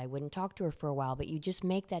frustrated because I wouldn't talk to her for a while, but you just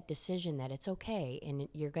make that decision that it's okay, and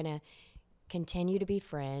you're going to continue to be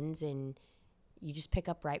friends, and you just pick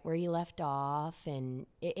up right where you left off. And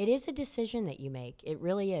it is a decision that you make. It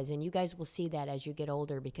really is. And you guys will see that as you get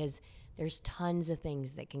older, because there's tons of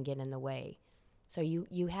things that can get in the way. So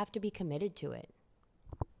you have to be committed to it.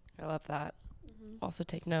 I love that. Also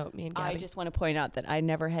take note, me and Gabby. I just want to point out that I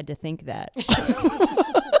never had to think that.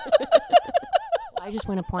 I just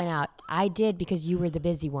want to point out, I did, because you were the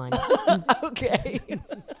busy one. Okay.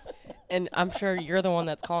 And I'm sure you're the one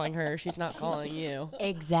that's calling her. She's not calling you.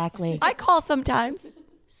 Exactly. I call sometimes.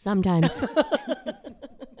 Sometimes.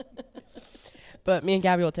 But me and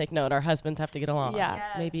Gabby will take note. Our husbands have to get along. Yeah.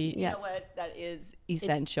 Yes. Maybe. You know what? That is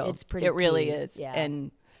essential. It's pretty It really key. is. Yeah.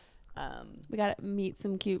 And We got to meet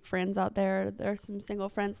some cute friends out there. There's some single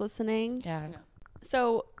friends listening. Yeah.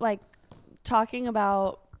 So, like, talking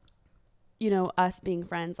about, us being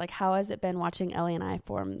friends, like, how has it been watching Ellie and I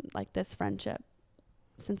form, like, this friendship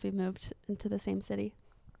since we moved into the same city?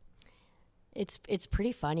 It's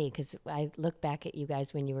pretty funny, because I look back at you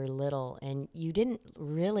guys when you were little, and you didn't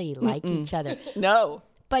really like each other. no.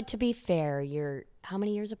 But to be fair, how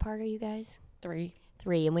many years apart are you guys? 3.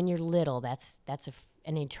 3. And when you're little, that's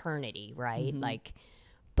an eternity, right? Mm-hmm.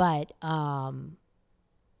 But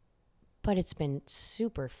it's been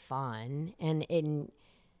super fun, and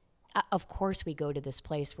of course we go to this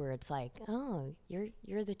place where it's like, oh,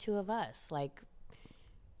 you're the two of us, like,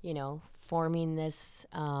 forming this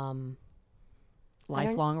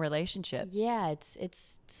Lifelong relationship. Yeah,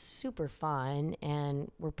 it's super fun, and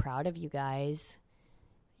we're proud of you guys.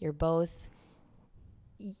 You're both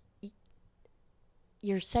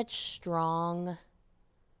you're such strong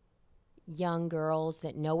young girls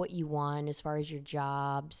that know what you want as far as your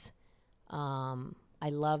jobs. I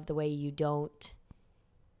love the way you don't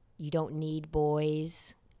need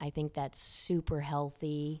boys. I think that's super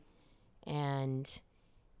healthy, and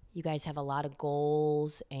you guys have a lot of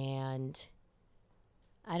goals, and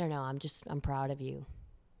I don't know, I'm proud of you.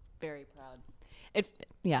 Very proud.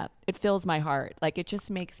 It fills my heart. Like, it just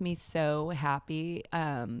makes me so happy,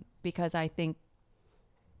 because I think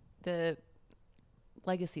the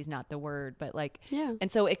legacy is not the word, but like, Yeah.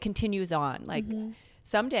 and so it continues on. Like,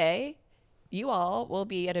 someday you all will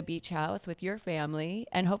be at a beach house with your family,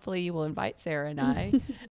 and hopefully you will invite Sarah and I.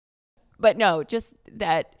 But no, just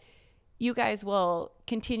that you guys will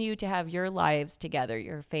continue to have your lives together,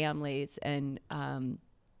 your families, and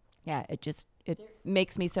it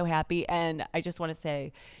makes me so happy. And I just want to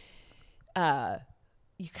say,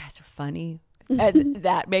 you guys are funny. And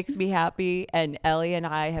that makes me happy. And Ellie and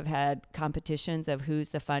I have had competitions of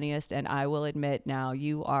who's the funniest, and I will admit now,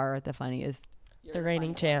 you are the funniest. You're The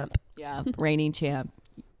reigning champ. Yeah, reigning champ.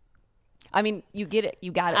 I mean, you get it.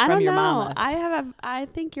 You got it I from don't your know. mama. I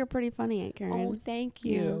think you're pretty funny, Karen. Oh, thank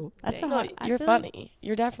you. Yeah. That's a No, hard. I you're feel funny.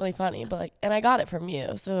 You're definitely funny. But like, and I got it from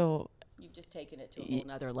you. So You've just taken it to a whole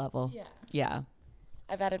nother level. yeah, Yeah.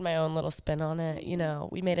 I've added my own little spin on it.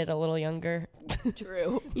 We made it a little younger.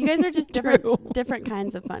 True. You guys are just different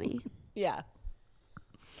kinds of funny. Yeah.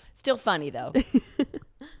 Still funny, though.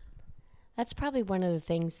 That's probably one of the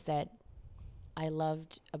things that I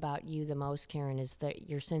loved about you the most, Karen, is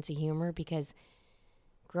your sense of humor, because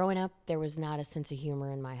growing up, there was not a sense of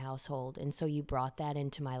humor in my household. And so you brought that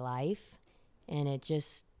into my life, and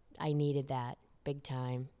I needed that big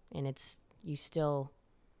time. And you still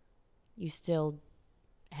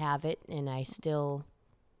have it, and I still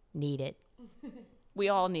need it. We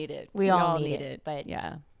all need it. We all need it, but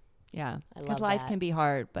yeah. Yeah. I Because love life that. can be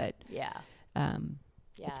hard, but Yeah.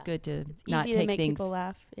 it's good to It's not easy to take make things. people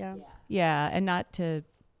laugh. Yeah. Yeah. And not to,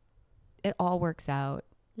 it all works out.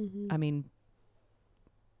 Mm-hmm. I mean,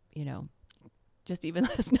 just even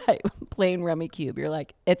last night playing Rummy Cube, you're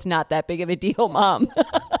like, it's not that big of a deal, Mom.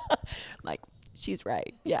 Like, she's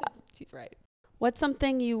right. Yeah, she's right. What's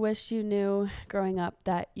something you wish you knew growing up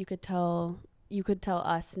that you could tell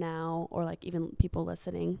us now, or like even people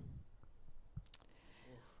listening?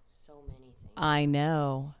 So many things. I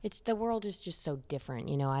know. The world is just so different.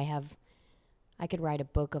 I could write a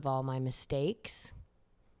book of all my mistakes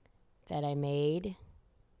that I made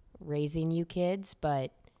raising you kids,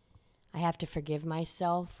 but I have to forgive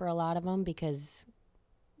myself for a lot of them, because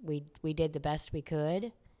we did the best we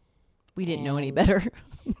could. We didn't know any And- better.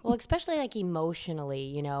 Well, especially like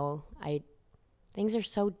emotionally, things are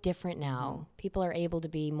so different now. People are able to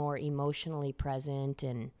be more emotionally present,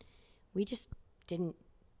 and we just didn't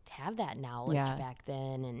have that knowledge Yeah. back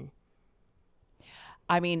then. And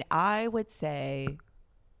I mean, I would say,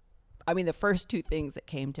 the first two things that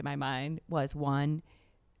came to my mind was, one,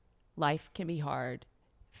 life can be hard.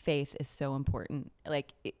 Faith is so important.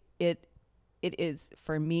 Like it is,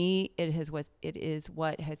 for me, it is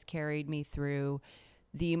what has carried me through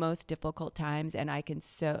the most difficult times. And I can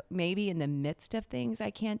maybe in the midst of things, I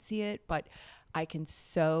can't see it, but I can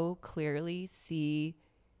so clearly see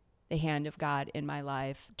the hand of God in my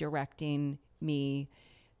life directing me.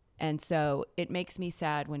 And so it makes me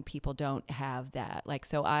sad when people don't have that. Like,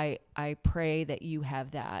 so I pray that you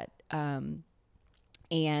have that. And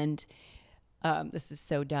this is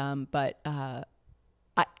so dumb, but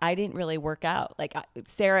I didn't really work out. Like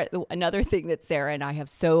Sarah, another thing that Sarah and I have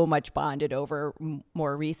so much bonded over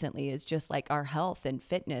more recently is just like our health and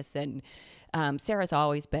fitness. And Sarah's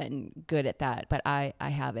always been good at that, but I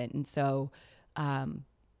haven't. And so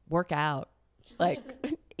work out, like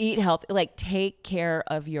eat healthy, like take care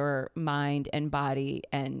of your mind and body,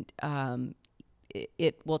 and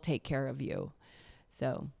it will take care of you.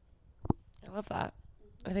 So I love that.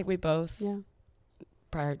 I think we both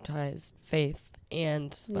prioritize faith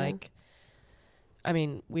and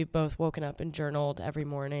we've both woken up and journaled every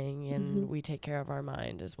morning, and we take care of our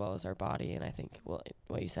mind as well as our body. And I think, well,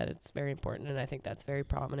 what you said, it's very important. And I think that's very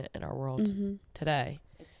prominent in our world today.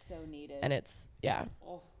 It's so needed. And it's,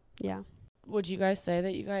 Oh. Yeah. Would you guys say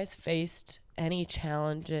that you guys faced any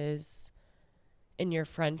challenges in your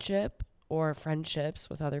friendship or friendships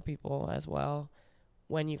with other people as well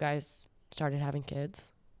when you guys started having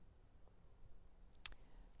kids?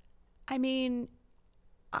 I mean,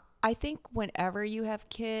 I think whenever you have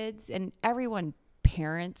kids, and everyone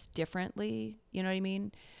parents differently, you know what I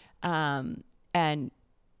mean? And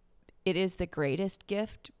it is the greatest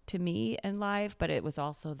gift to me in life, but it was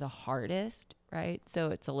also the hardest, right? So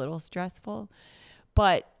it's a little stressful.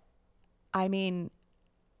 But I mean,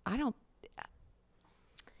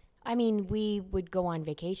 we would go on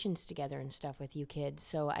vacations together and stuff with you kids.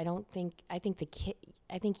 So I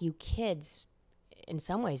think you kids in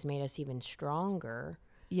some ways made us even stronger.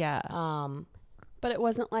 Yeah. But it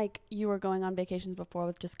wasn't like you were going on vacations before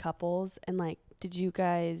with just couples, and like, did you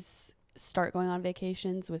guys start going on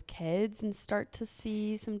vacations with kids and start to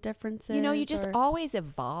see some differences? You know, you just always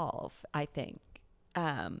evolve, I think.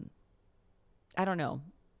 I don't know.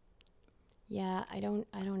 Yeah, I don't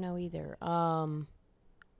know either. And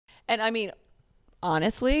I mean,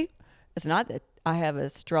 honestly, it's not that I have a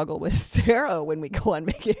struggle with Sarah when we go on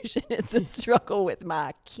vacation. It's a struggle with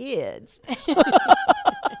my kids.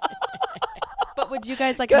 But would you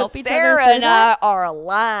guys like help each Sarah other? And I are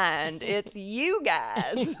aligned. It's you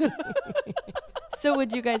guys. So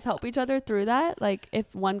would you guys help each other through that? Like,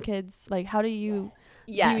 if one kid's like, how do you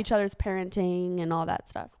view each other's parenting and all that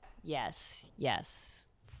stuff? Yes.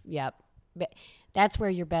 Yep. But that's where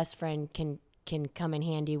your best friend can come in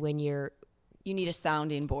handy when you need a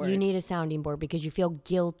sounding board. You need a sounding board because you feel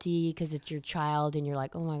guilty because it's your child, and you're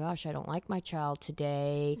like, oh my gosh, I don't like my child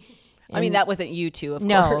today. And I mean, that wasn't you two, of course.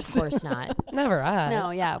 No, of course not. Never us.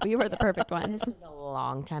 No, yeah, we were the perfect ones. This was a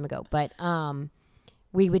long time ago. But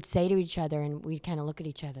we would say to each other, and we'd kind of look at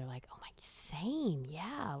each other like, oh my, same,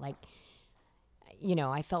 yeah. Like, you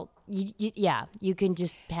know, I felt, you can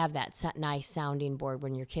just have that nice sounding board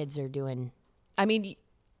when your kids are doing. I mean,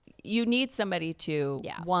 you need somebody to,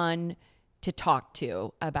 one, to talk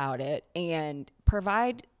to about it and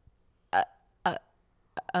provide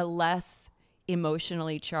a less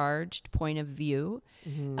emotionally charged point of view.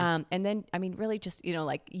 And then, I mean, really just, you know,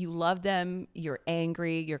 like, you love them, you're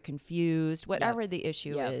angry, you're confused, whatever the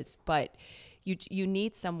issue is, but you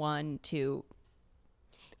need someone to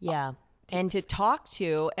to talk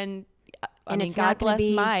to. And I mean, God bless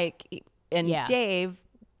Mike and Dave.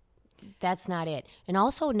 That's not it. And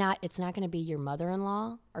also it's not going to be your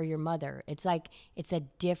mother-in-law or your mother. It's like, it's a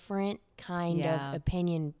different kind of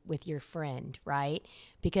opinion with your friend, right?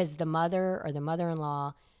 Because the mother or the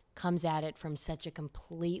mother-in-law comes at it from such a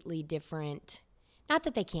completely different, not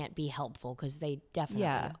that they can't be helpful, because they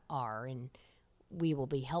definitely are, and we will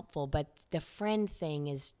be helpful. But the friend thing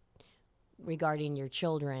is regarding your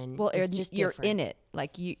children. Well, is just you're different. in it.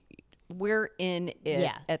 Like, we're in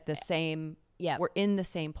it at the same. Yeah, we're in the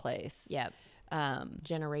same place. Yeah,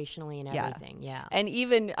 generationally and everything. Yeah, and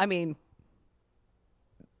even, I mean,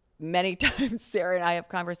 many times Sarah and I have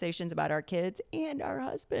conversations about our kids and our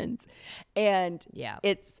husbands, and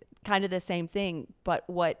it's kind of the same thing. But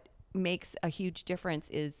what makes a huge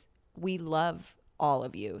difference is we love all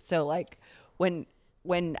of you. So, like, when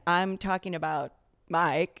I'm talking about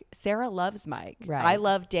Mike, Sarah loves Mike. Right. I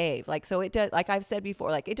love Dave. Like, so it does. Like I've said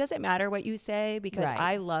before, like, it doesn't matter what you say, because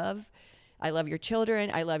I love I love your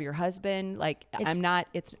children. I love your husband. Like, I'm not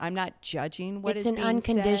judging what is being said. It's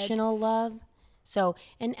an unconditional love. So,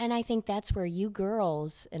 and I think that's where you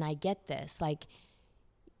girls, and I get this, like,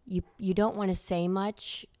 you don't want to say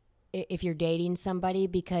much if you're dating somebody,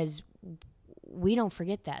 because we don't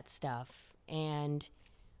forget that stuff. And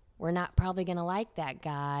we're not probably going to like that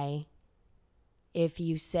guy if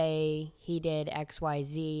you say he did X, Y,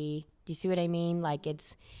 Z. Do you see what I mean? Like,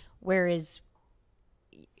 it's, whereas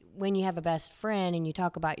when you have a best friend and you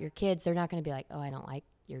talk about your kids, they're not going to be like, oh, I don't like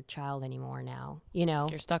your child anymore now. You know?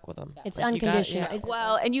 You're stuck with them. It's like unconditional.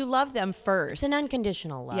 Well, and you love them first. It's an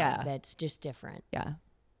unconditional love that's just different. Yeah.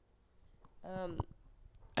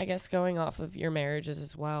 I guess going off of your marriages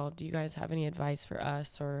as well, do you guys have any advice for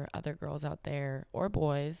us or other girls out there or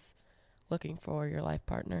boys looking for your life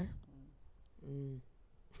partner?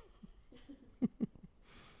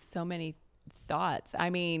 So many thoughts. I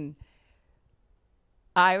mean,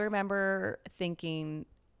 I remember thinking,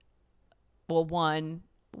 well, one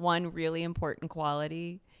really important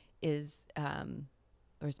quality is,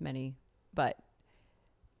 there's many, but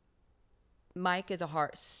Mike is a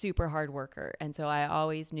super hard worker. And so I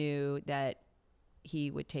always knew that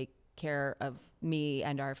he would take care of me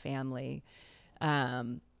and our family. I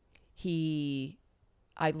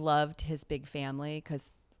loved his big family,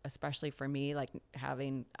 because especially for me, like I have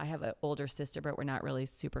an older sister, but we're not really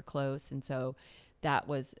super close. And so that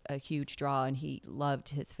was a huge draw, and he loved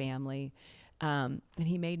his family. And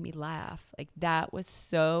he made me laugh. Like, that was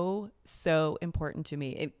so, so important to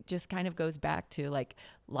me. It just kind of goes back to, like,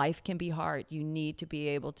 life can be hard. You need to be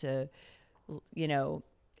able to, you know,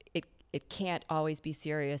 it can't always be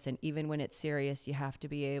serious. And even when it's serious, you have to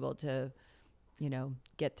be able to, you know,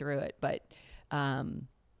 get through it. But,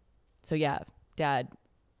 so yeah, Dad,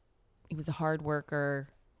 he was a hard worker.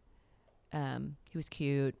 He was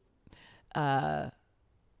cute. He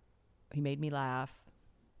made me laugh.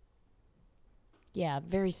 Yeah,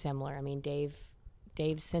 very similar. I mean,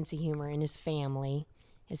 Dave's sense of humor and his family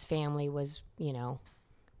was, you know,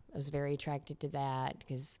 I was very attracted to that,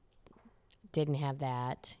 because didn't have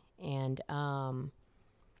that. And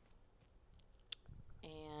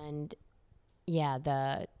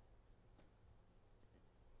yeah,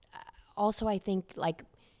 also I think, like,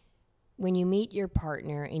 when you meet your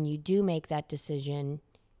partner and you do make that decision,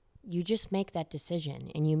 you just make that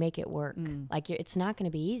decision and you make it work. Like, it's not going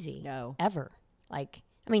to be easy. No. Ever. Like,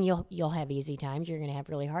 I mean, you'll have easy times. You're going to have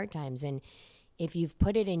really hard times. And if you've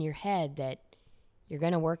put it in your head that you're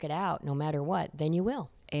going to work it out no matter what, then you will.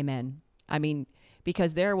 Amen. I mean,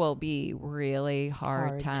 because there will be really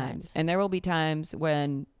hard times. And there will be times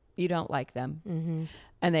when you don't like them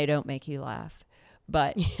and they don't make you laugh.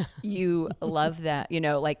 But you love that, you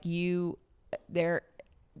know, like that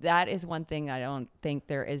is one thing I don't think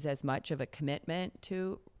there is as much of a commitment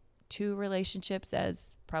to relationships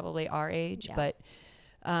as probably our age. Yeah. But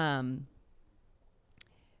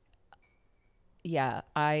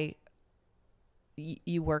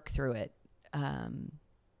you work through it, and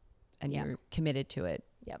you're committed to it.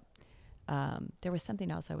 Yep. There was something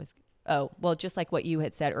else just like what you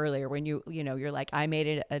had said earlier, when you're like, I made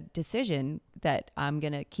it a decision that I'm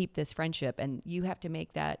going to keep this friendship, and you have to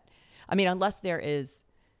make that. I mean, unless there is,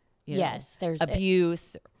 there's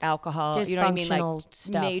abuse, alcohol, you know what I mean? Like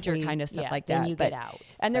stuff, major kind of stuff like that. Then you get out.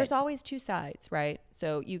 And there's always two sides, right?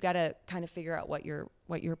 So you got to kind of figure out what your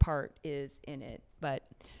part is in it.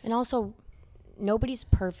 And also, nobody's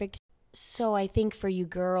perfect. So I think for you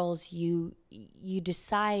girls, you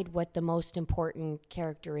decide what the most important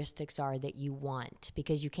characteristics are that you want,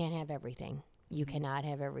 because you can't have everything. You cannot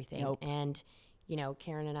have everything. Nope. And, you know,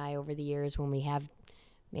 Karen and I, over the years, when we have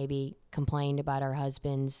maybe complained about our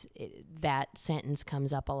husbands, that sentence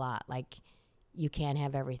comes up a lot. Like, you can't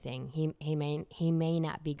have everything. He may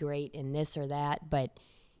not be great in this or that, but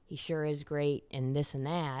he sure is great in this and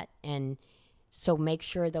that. And so make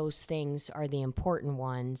sure those things are the important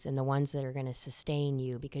ones and the ones that are going to sustain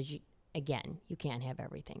you, because you can't have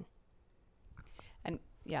everything. And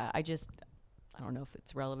yeah, I don't know if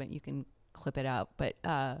it's relevant. You can clip it out, but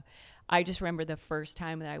I just remember the first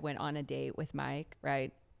time that I went on a date with Mike,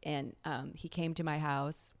 right? And he came to my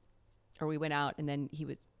house, or we went out, and then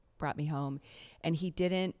brought me home, and he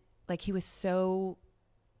was so,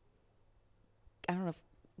 I don't know,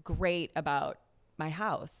 great about my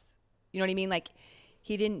house. You know what I mean? Like,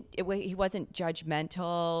 he wasn't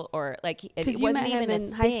judgmental, or like, it wasn't even him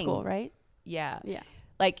in high school, right? Yeah. Yeah.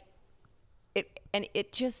 Like it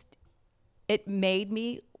made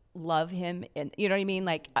me love him. And you know what I mean?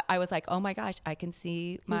 Like, I was like, oh my gosh, I can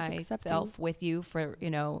see myself with you for, you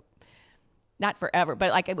know, not forever,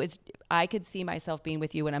 but like I could see myself being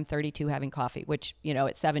with you when I'm 32 having coffee, which, you know,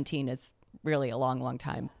 at 17 is really a long, long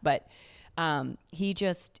time. But he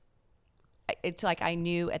just, it's like I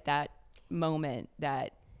knew at that moment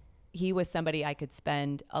that he was somebody I could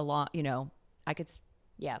spend a lot, I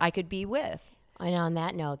could be with. And on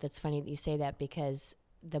that note, that's funny that you say that, because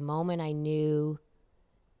the moment I knew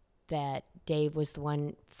that Dave was the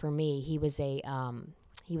one for me, he was a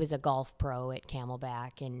golf pro at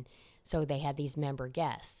Camelback, and so they had these member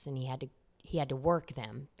guests, and he had to work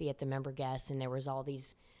them, be at the member guests, and there was all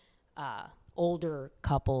these older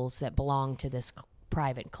couples that belonged to this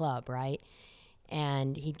private club, right?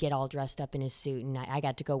 And he'd get all dressed up in his suit, and I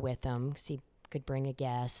got to go with him because he could bring a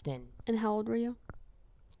guest. And how old were you?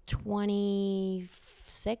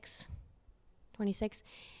 26.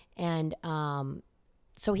 And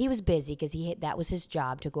so he was busy because that was his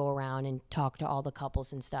job, to go around and talk to all the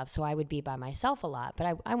couples and stuff. So I would be by myself a lot,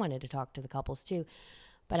 but I wanted to talk to the couples too.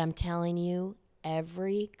 But I'm telling you,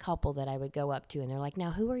 every couple that I would go up to, and they're like,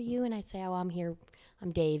 "Now, who are you?" And I say, "Oh, I'm here.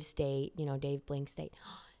 I'm Dave's date, Dave Blink's date."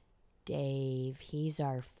 Dave, he's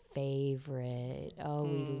our favorite. Oh,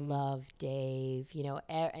 we love Dave.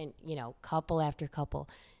 And couple after couple,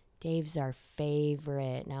 Dave's our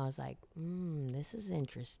favorite. And I was like, this is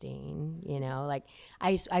interesting. Like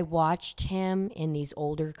I watched him in these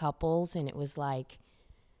older couples, and it was like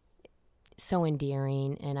so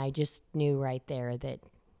endearing. And I just knew right there that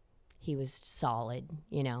he was solid,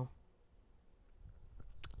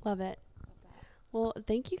 Love it. Well,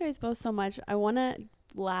 thank you guys both so much. I want to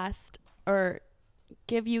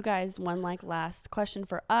give you guys one last question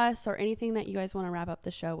for us, or anything that you guys want to wrap up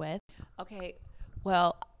the show with. Okay.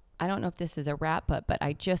 Well, I don't know if this is a wrap up, but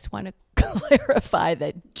I just want to clarify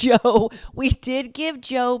that we did give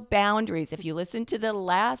Joe boundaries. If you listen to the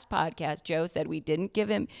last podcast, Joe said he didn't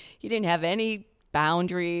have any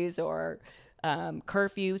boundaries or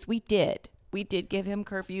curfews. We did give him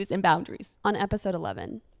curfews and boundaries. On episode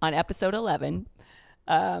 11.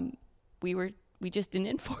 We just didn't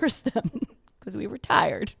enforce them because we were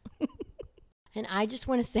tired. And I just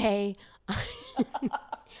want to say,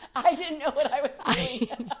 I didn't know what I was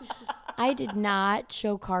doing. I did not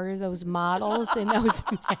show Carter those models in those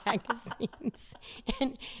magazines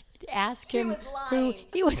and ask him who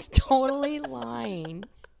he was totally lying.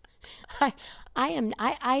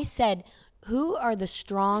 I said, who are the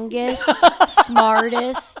strongest,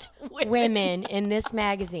 smartest women in this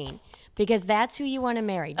magazine? Because that's who you want to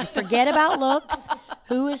marry. Forget about looks.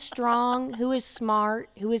 Who is strong, who is smart,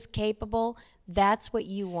 who is capable. That's what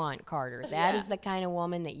you want, Carter. That is the kind of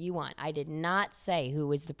woman that you want. I did not say who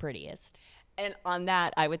was the prettiest. And on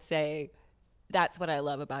that, I would say that's what I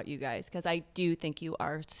love about you guys, because I do think you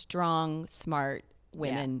are strong, smart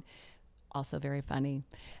women, also very funny.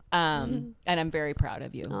 And I'm very proud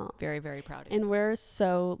of you. Very, very proud of you. And we're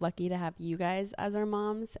so lucky to have you guys as our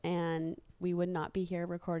moms, and we would not be here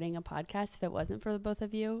recording a podcast if it wasn't for the both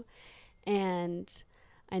of you. And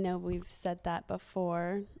I know we've said that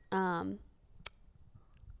before. Should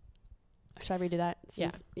I redo that?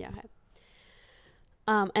 Yeah. Okay.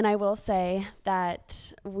 And I will say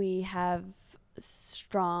that we have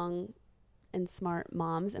strong and smart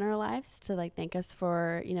moms in our lives to thank us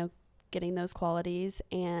for, getting those qualities.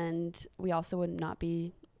 And we also would not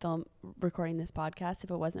be recording this podcast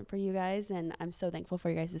if it wasn't for you guys. And I'm so thankful for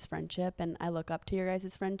your guys' friendship, and I look up to your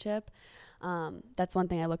guys' friendship. That's one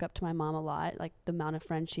thing I look up to my mom a lot, the amount of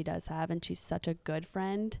friends she does have, and she's such a good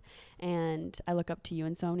friend. And I look up to you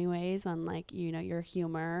in so many ways on your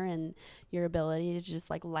humor and your ability to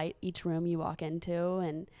just light each room you walk into.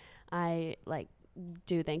 And I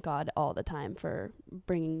do thank God all the time for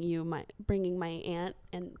bringing my aunt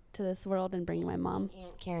into this world, and bringing my mom.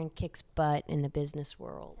 Aunt Karen kicks butt in the business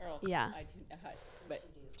world. Yeah. I do not, but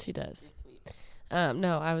she does.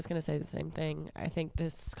 No, I was going to say the same thing. I think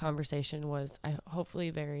this conversation was hopefully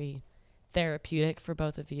very therapeutic for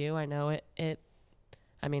both of you. I know it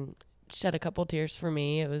shed a couple tears for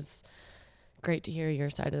me. It was great to hear your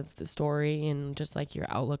side of the story, and just your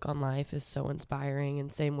outlook on life is so inspiring,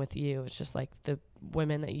 and same with you. It's just the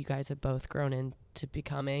women that you guys have both grown into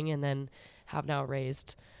becoming, and then have now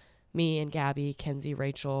raised me and Gabby, Kenzie,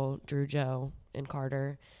 Rachel, Drew, Joe, and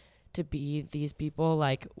Carter to be these people.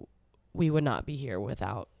 We would not be here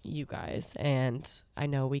without you guys. And I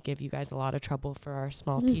know we give you guys a lot of trouble for our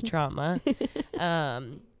small T trauma.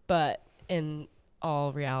 But in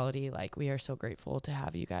all reality, we are so grateful to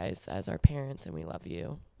have you guys as our parents, and we love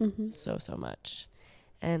you so much.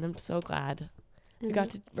 And I'm so glad we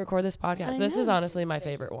got to record this podcast. This is honestly my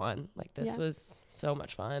favorite one. This was so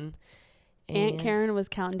much fun. Aunt Karen was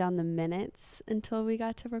counting down the minutes until we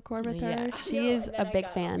got to record with her. She is a big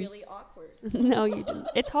fan. Really awkward. No, you didn't.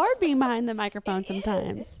 It's hard being behind the microphone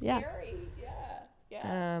sometimes. It's scary. Yeah.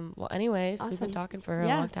 Well, anyways, we've been talking for a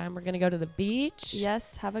long time. We're going to go to the beach.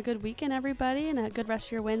 Yes. Have a good weekend, everybody, and a good rest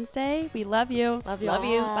of your Wednesday. We love you. Love you. Love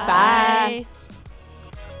you. Bye. Bye.